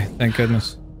 here. okay. Thank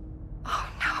goodness. Oh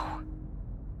no.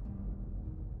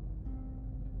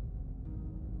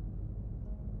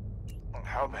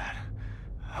 How bad?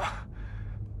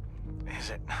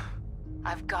 Is it?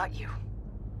 I've got you.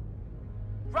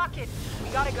 Rocket, we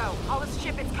gotta go. Hollis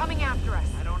ship, it's coming after us.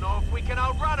 I don't know if we can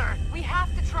outrun her. We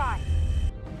have to try.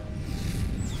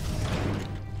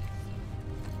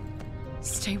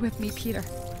 Stay with me, Peter.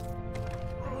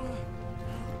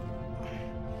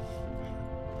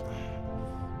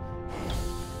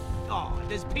 Oh,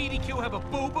 does PDQ have a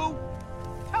boo-boo?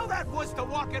 Tell that wuss to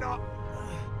walk it up.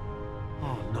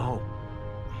 Oh, no.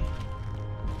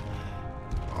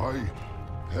 I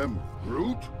am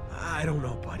Groot? I don't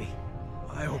know, buddy.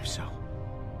 I hope so.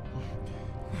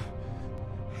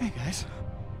 Hey, guys.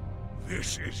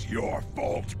 This is your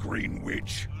fault, Green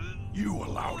Witch. You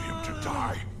allowed him to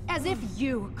die. As if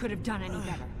you could have done any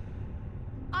better.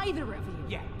 Either of you.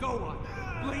 Yeah, go on.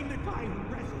 Blame the guy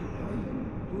who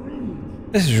rescued him.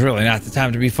 This is really not the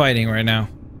time to be fighting right now.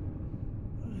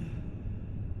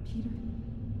 Peter.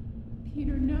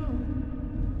 Peter, no.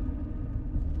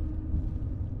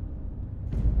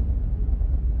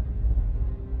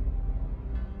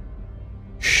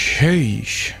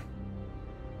 Sheesh.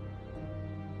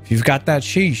 If you've got that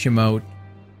sheesh emote,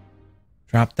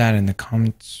 drop that in the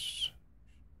comments.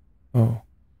 Oh.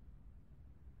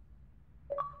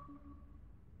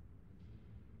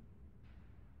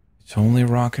 It's only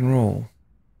rock and roll.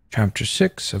 Chapter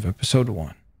 6 of episode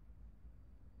 1.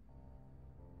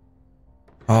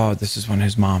 Oh, this is when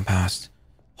his mom passed.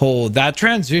 Oh, that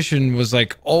transition was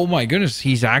like, oh my goodness,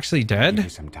 he's actually dead? Give me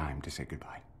some time to say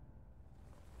goodbye.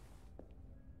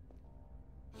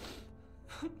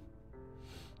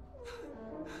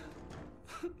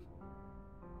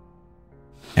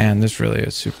 And this really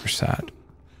is super sad.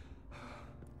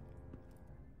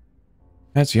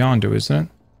 That's Yondu, isn't it?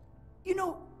 You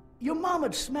know, your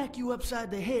moma'd smack you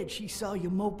upside the head she saw you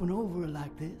moping over her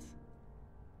like this.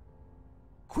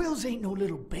 Quills ain't no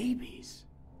little babies.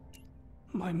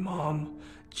 My mom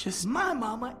just... My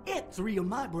mama ate 3 of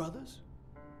my brothers.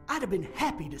 I'd have been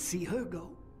happy to see her go.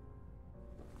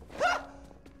 Ha!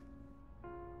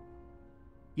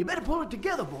 You better pull it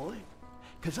together, boy.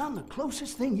 Because I'm the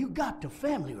closest thing you got to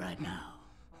family right now.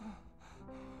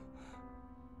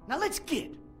 Now let's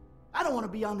get. I don't want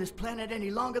to be on this planet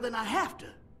any longer than I have to.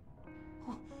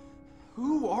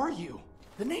 Who are you?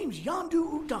 The name's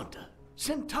Yondu Udonta,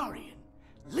 Centaurian,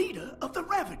 leader of the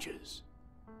Ravagers.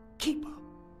 Keeper.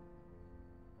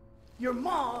 Your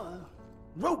ma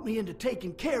wrote me into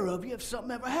taking care of you if something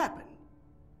ever happened.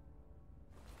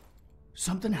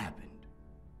 Something happened.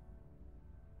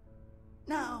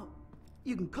 Now,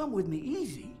 you can come with me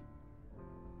easy,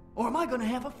 or am I gonna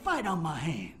have a fight on my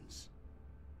hands?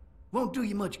 Won't do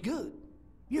you much good.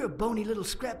 You're a bony little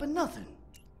scrap of nothing.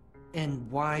 And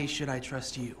why should I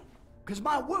trust you? 'Cause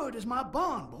my word is my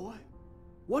bond, boy.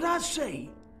 What I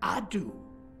say, I do.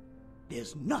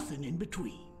 There's nothing in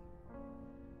between.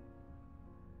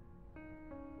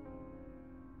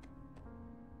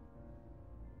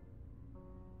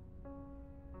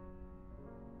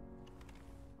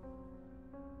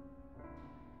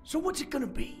 So what's it gonna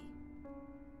be?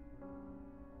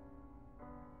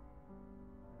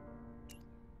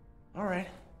 All right.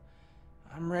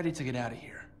 I'm ready to get out of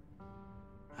here.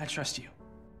 I trust you.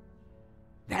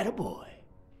 That a boy.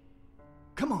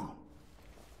 Come on.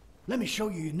 Let me show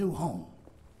you your new home.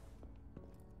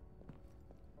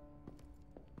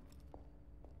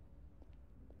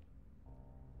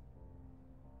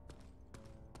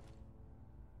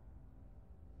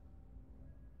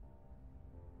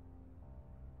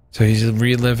 So he's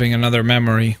reliving another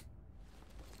memory.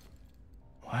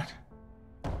 What?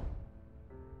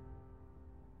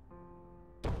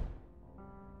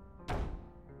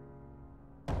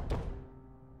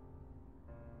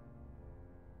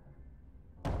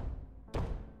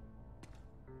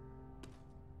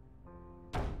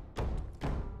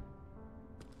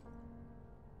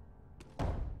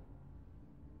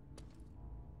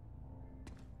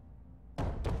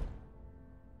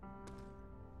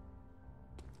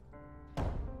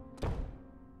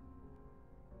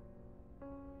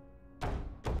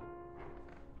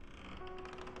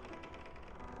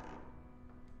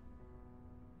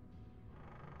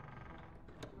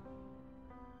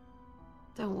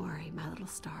 Don't worry, my little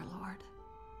Star-Lord.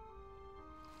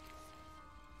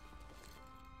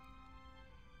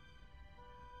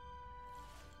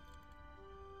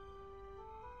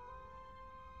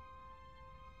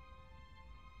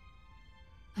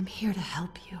 I'm here to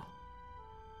help you.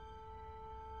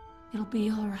 It'll be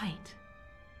all right.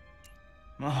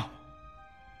 Mom.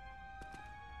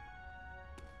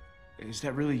 Is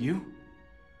that really you?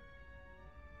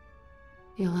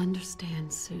 You'll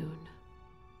understand soon.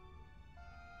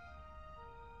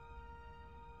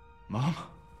 Mom?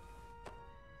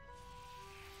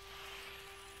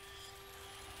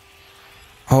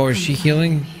 Oh, is she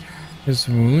healing his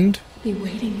wound? Be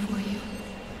waiting for you.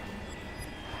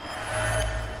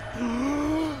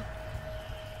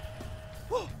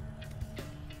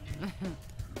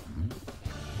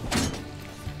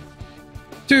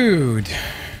 Dude.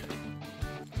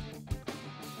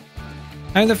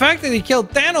 And the fact that he killed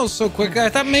Thanos so quick, I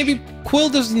thought maybe Quill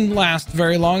doesn't last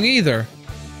very long either.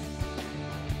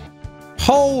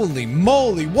 Holy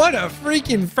moly, what a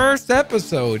freaking first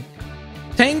episode.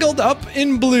 Tangled Up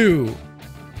in Blue.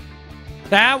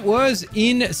 That was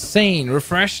insane.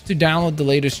 Refresh to download the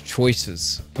latest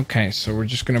choices. Okay, so we're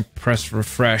just gonna press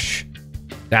refresh.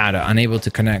 Data, unable to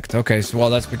connect. Okay, so well,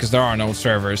 that's because there are no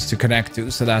servers to connect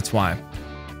to, so that's why.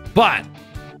 But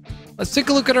let's take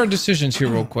a look at our decisions here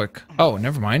real quick. Oh,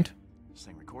 never mind. This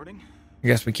thing recording? I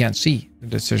guess we can't see the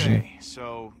decision. Okay,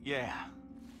 so yeah.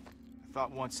 I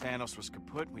thought once Thanos was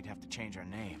kaput, we'd have to change our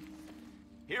name.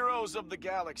 Heroes of the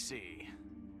Galaxy.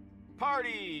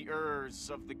 Partiers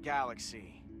of the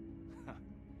Galaxy.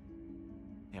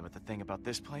 Yeah, but the thing about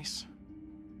this place,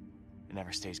 it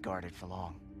never stays guarded for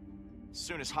long. As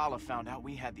soon as Hala found out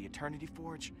we had the Eternity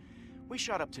Forge, we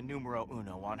shot up to numero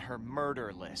uno on her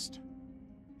murder list.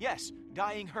 Yes,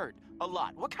 dying hurt. A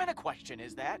lot. What kind of question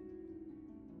is that?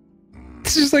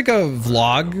 This is like a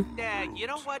vlog. Yeah, you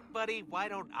know what, buddy? Why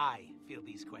don't I field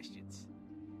these questions?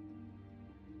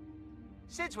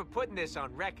 Since we're putting this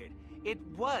on record, it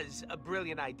was a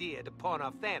brilliant idea to pawn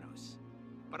off Thanos.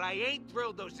 But I ain't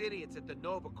thrilled those idiots at the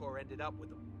Nova Corps ended up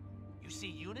with him. You see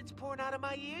units pouring out of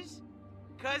my ears?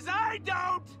 'Cause I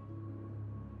don't!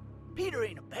 Peter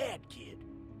ain't a bad kid.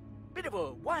 Bit of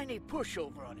a whiny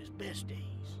pushover on his best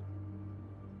days.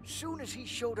 Soon as he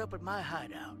showed up at my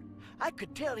hideout, I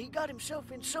could tell he got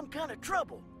himself in some kind of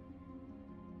trouble.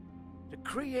 The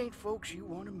Kree ain't folks you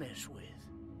want to mess with.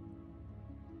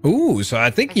 Ooh, so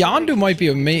I think Yondu might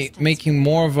be making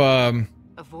more of a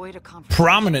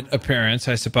prominent appearance,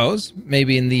 I suppose.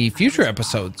 Maybe in the future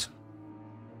episodes.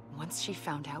 Once she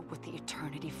found out what the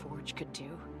Eternity Forge could do,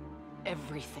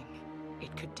 everything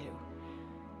it could do,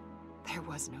 there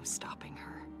was no stopping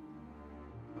her.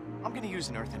 I'm gonna use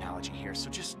an Earth analogy here, so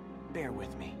just bear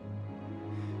with me.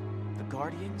 The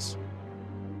Guardians,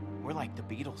 we're like the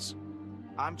Beatles.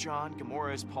 I'm John,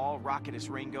 Gamora is Paul, Rocket is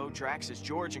Ringo, Drax is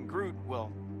George, and Groot,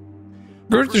 well...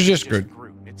 Groot is just Groot.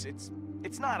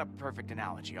 It's not a perfect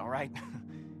analogy, all right?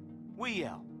 We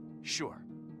yell, sure.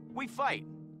 We fight,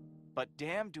 but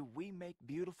damn do we make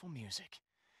beautiful music.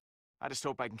 I just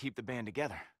hope I can keep the band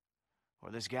together, or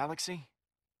this galaxy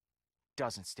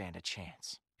doesn't stand a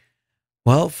chance.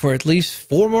 Well, for at least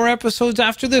 4 more episodes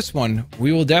after this one,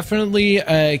 we will definitely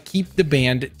keep the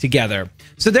band together.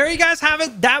 So there you guys have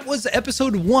it. That was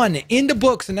episode 1 in the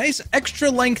books. A nice extra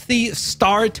lengthy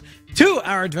start to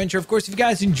our adventure. Of course, if you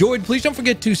guys enjoyed, please don't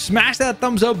forget to smash that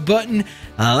thumbs up button.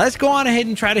 Let's go on ahead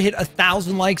and try to hit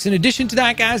 1,000 likes. In addition to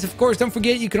that, guys, of course, don't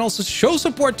forget you can also show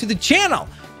support to the channel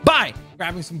by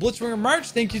grabbing some Blitzwinger merch.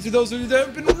 Thank you to those of you that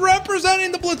have been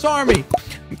representing the Blitz Army.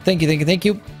 Thank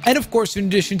you. And of course, in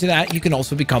addition to that, you can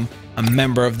also become a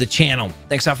member of the channel.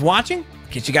 Thanks all for watching.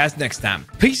 Catch you guys next time.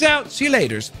 Peace out. See you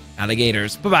later,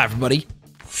 alligators. Bye-bye, everybody.